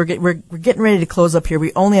 9. We're getting ready to close up here.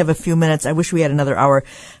 We only have a few minutes. I wish we had another hour.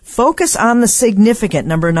 Focus on the significant.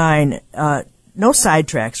 Number 9. No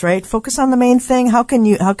sidetracks, right? Focus on the main thing. How can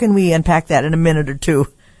we unpack that in a minute or two?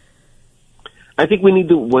 I think we need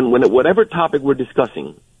to, whatever topic we're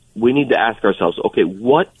discussing, we need to ask ourselves, okay,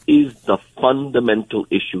 what is the fundamental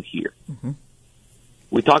issue here? Mm-hmm.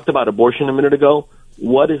 We talked about abortion a minute ago.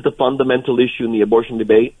 What is the fundamental issue in the abortion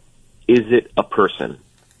debate? Is it a person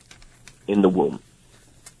in the womb?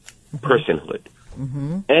 Mm-hmm. Personhood.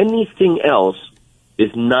 Mm-hmm. Anything else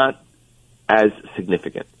is not as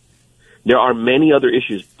significant. There are many other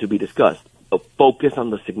issues to be discussed, but focus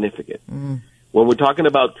on the significant. Mm. When we're talking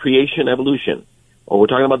about creation, evolution, or we're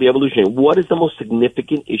talking about the evolution, what is the most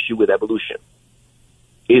significant issue with evolution?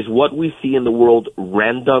 Is what we see in the world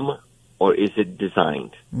random, or is it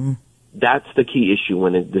designed? Mm. That's the key issue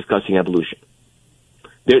when discussing evolution.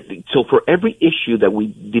 So for every issue that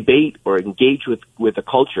we debate or engage with the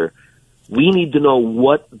culture, we need to know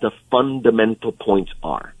what the fundamental points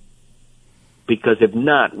are. Because if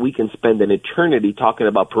not, we can spend an eternity talking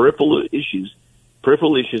about peripheral issues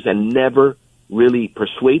and never really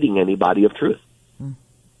persuading anybody of truth.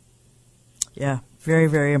 Yeah, very,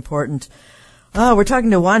 very important. We're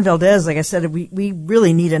talking to Juan Valdes. Like I said, we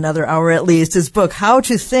really need another hour at least. His book, How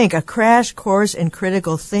to Think, a crash course in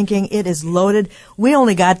critical thinking. It is loaded. We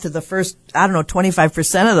only got to the first,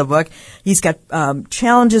 25% of the book. He's got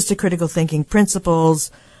challenges to critical thinking, principles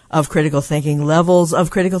of critical thinking, levels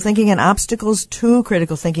of critical thinking, and obstacles to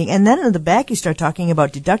critical thinking. And then in the back, you start talking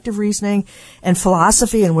about deductive reasoning and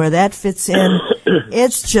philosophy and where that fits in.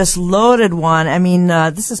 It's just loaded, Juan. I mean,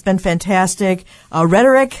 this has been fantastic.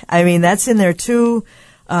 Rhetoric, that's in there too.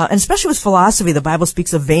 And especially with philosophy, the Bible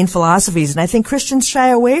speaks of vain philosophies, and I think Christians shy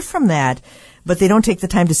away from that, but they don't take the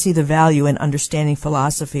time to see the value in understanding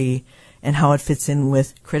philosophy and how it fits in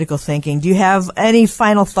with critical thinking. Do you have any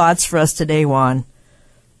final thoughts for us today, Juan?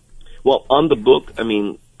 Well, on the book,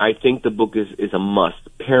 I think the book is a must.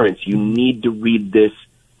 Parents, you need to read this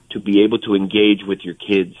to be able to engage with your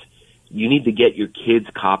kids. You need to get your kids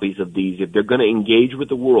copies of these. If they're going to engage with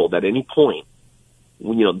the world at any point,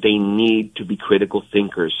 they need to be critical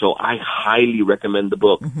thinkers. So I highly recommend the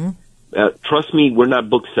book. Mm-hmm. Trust me, we're not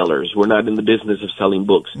booksellers. We're not in the business of selling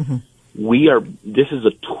books. Mm-hmm. This is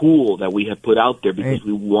a tool that we have put out there because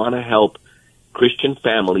we want to help Christian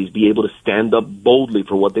families be able to stand up boldly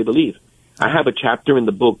for what they believe. I have a chapter in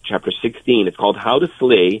the book, chapter 16. It's called How to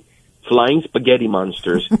Slay Flying Spaghetti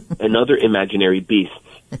Monsters and Other Imaginary Beasts.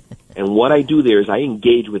 And what I do there is I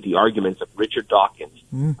engage with the arguments of Richard Dawkins.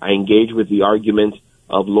 I engage with the arguments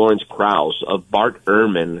of Lawrence Krauss, of Bart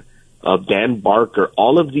Ehrman, of Dan Barker,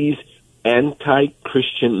 all of these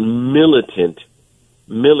anti-Christian militant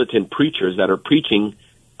preachers that are preaching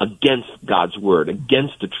against God's word,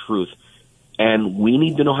 against the truth. And we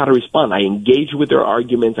need to know how to respond. I engage with their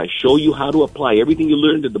arguments. I show you how to apply everything you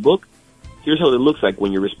learned in the book. Here's how it looks like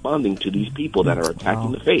when you're responding to these people that are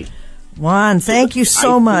attacking the faith. Juan, thank you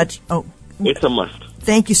so much. Oh, it's a must.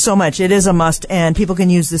 Thank you so much. It is a must, and people can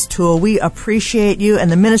use this tool. We appreciate you.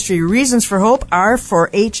 And the ministry Reasons for Hope,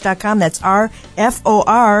 R4H.com. That's RFORH.com.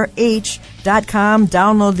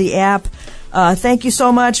 Download the app. Thank you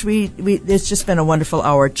so much. It's just been a wonderful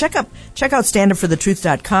hour. Check out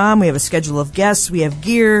standupforthetruth.com. We have a schedule of guests. We have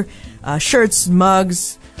gear, shirts,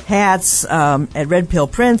 mugs, hats at Red Pill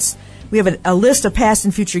Prints. We have a list of past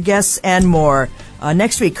and future guests and more.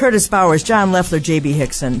 Next week, Curtis Bowers, John Leffler, J.B.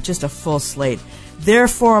 Hickson. Just a full slate.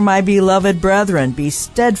 Therefore, my beloved brethren, be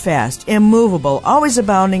steadfast, immovable, always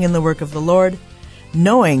abounding in the work of the Lord,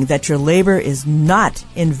 knowing that your labor is not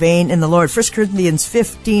in vain in the Lord. 1 Corinthians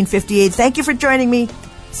 15:58. Thank you for joining me.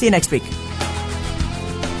 See you next week.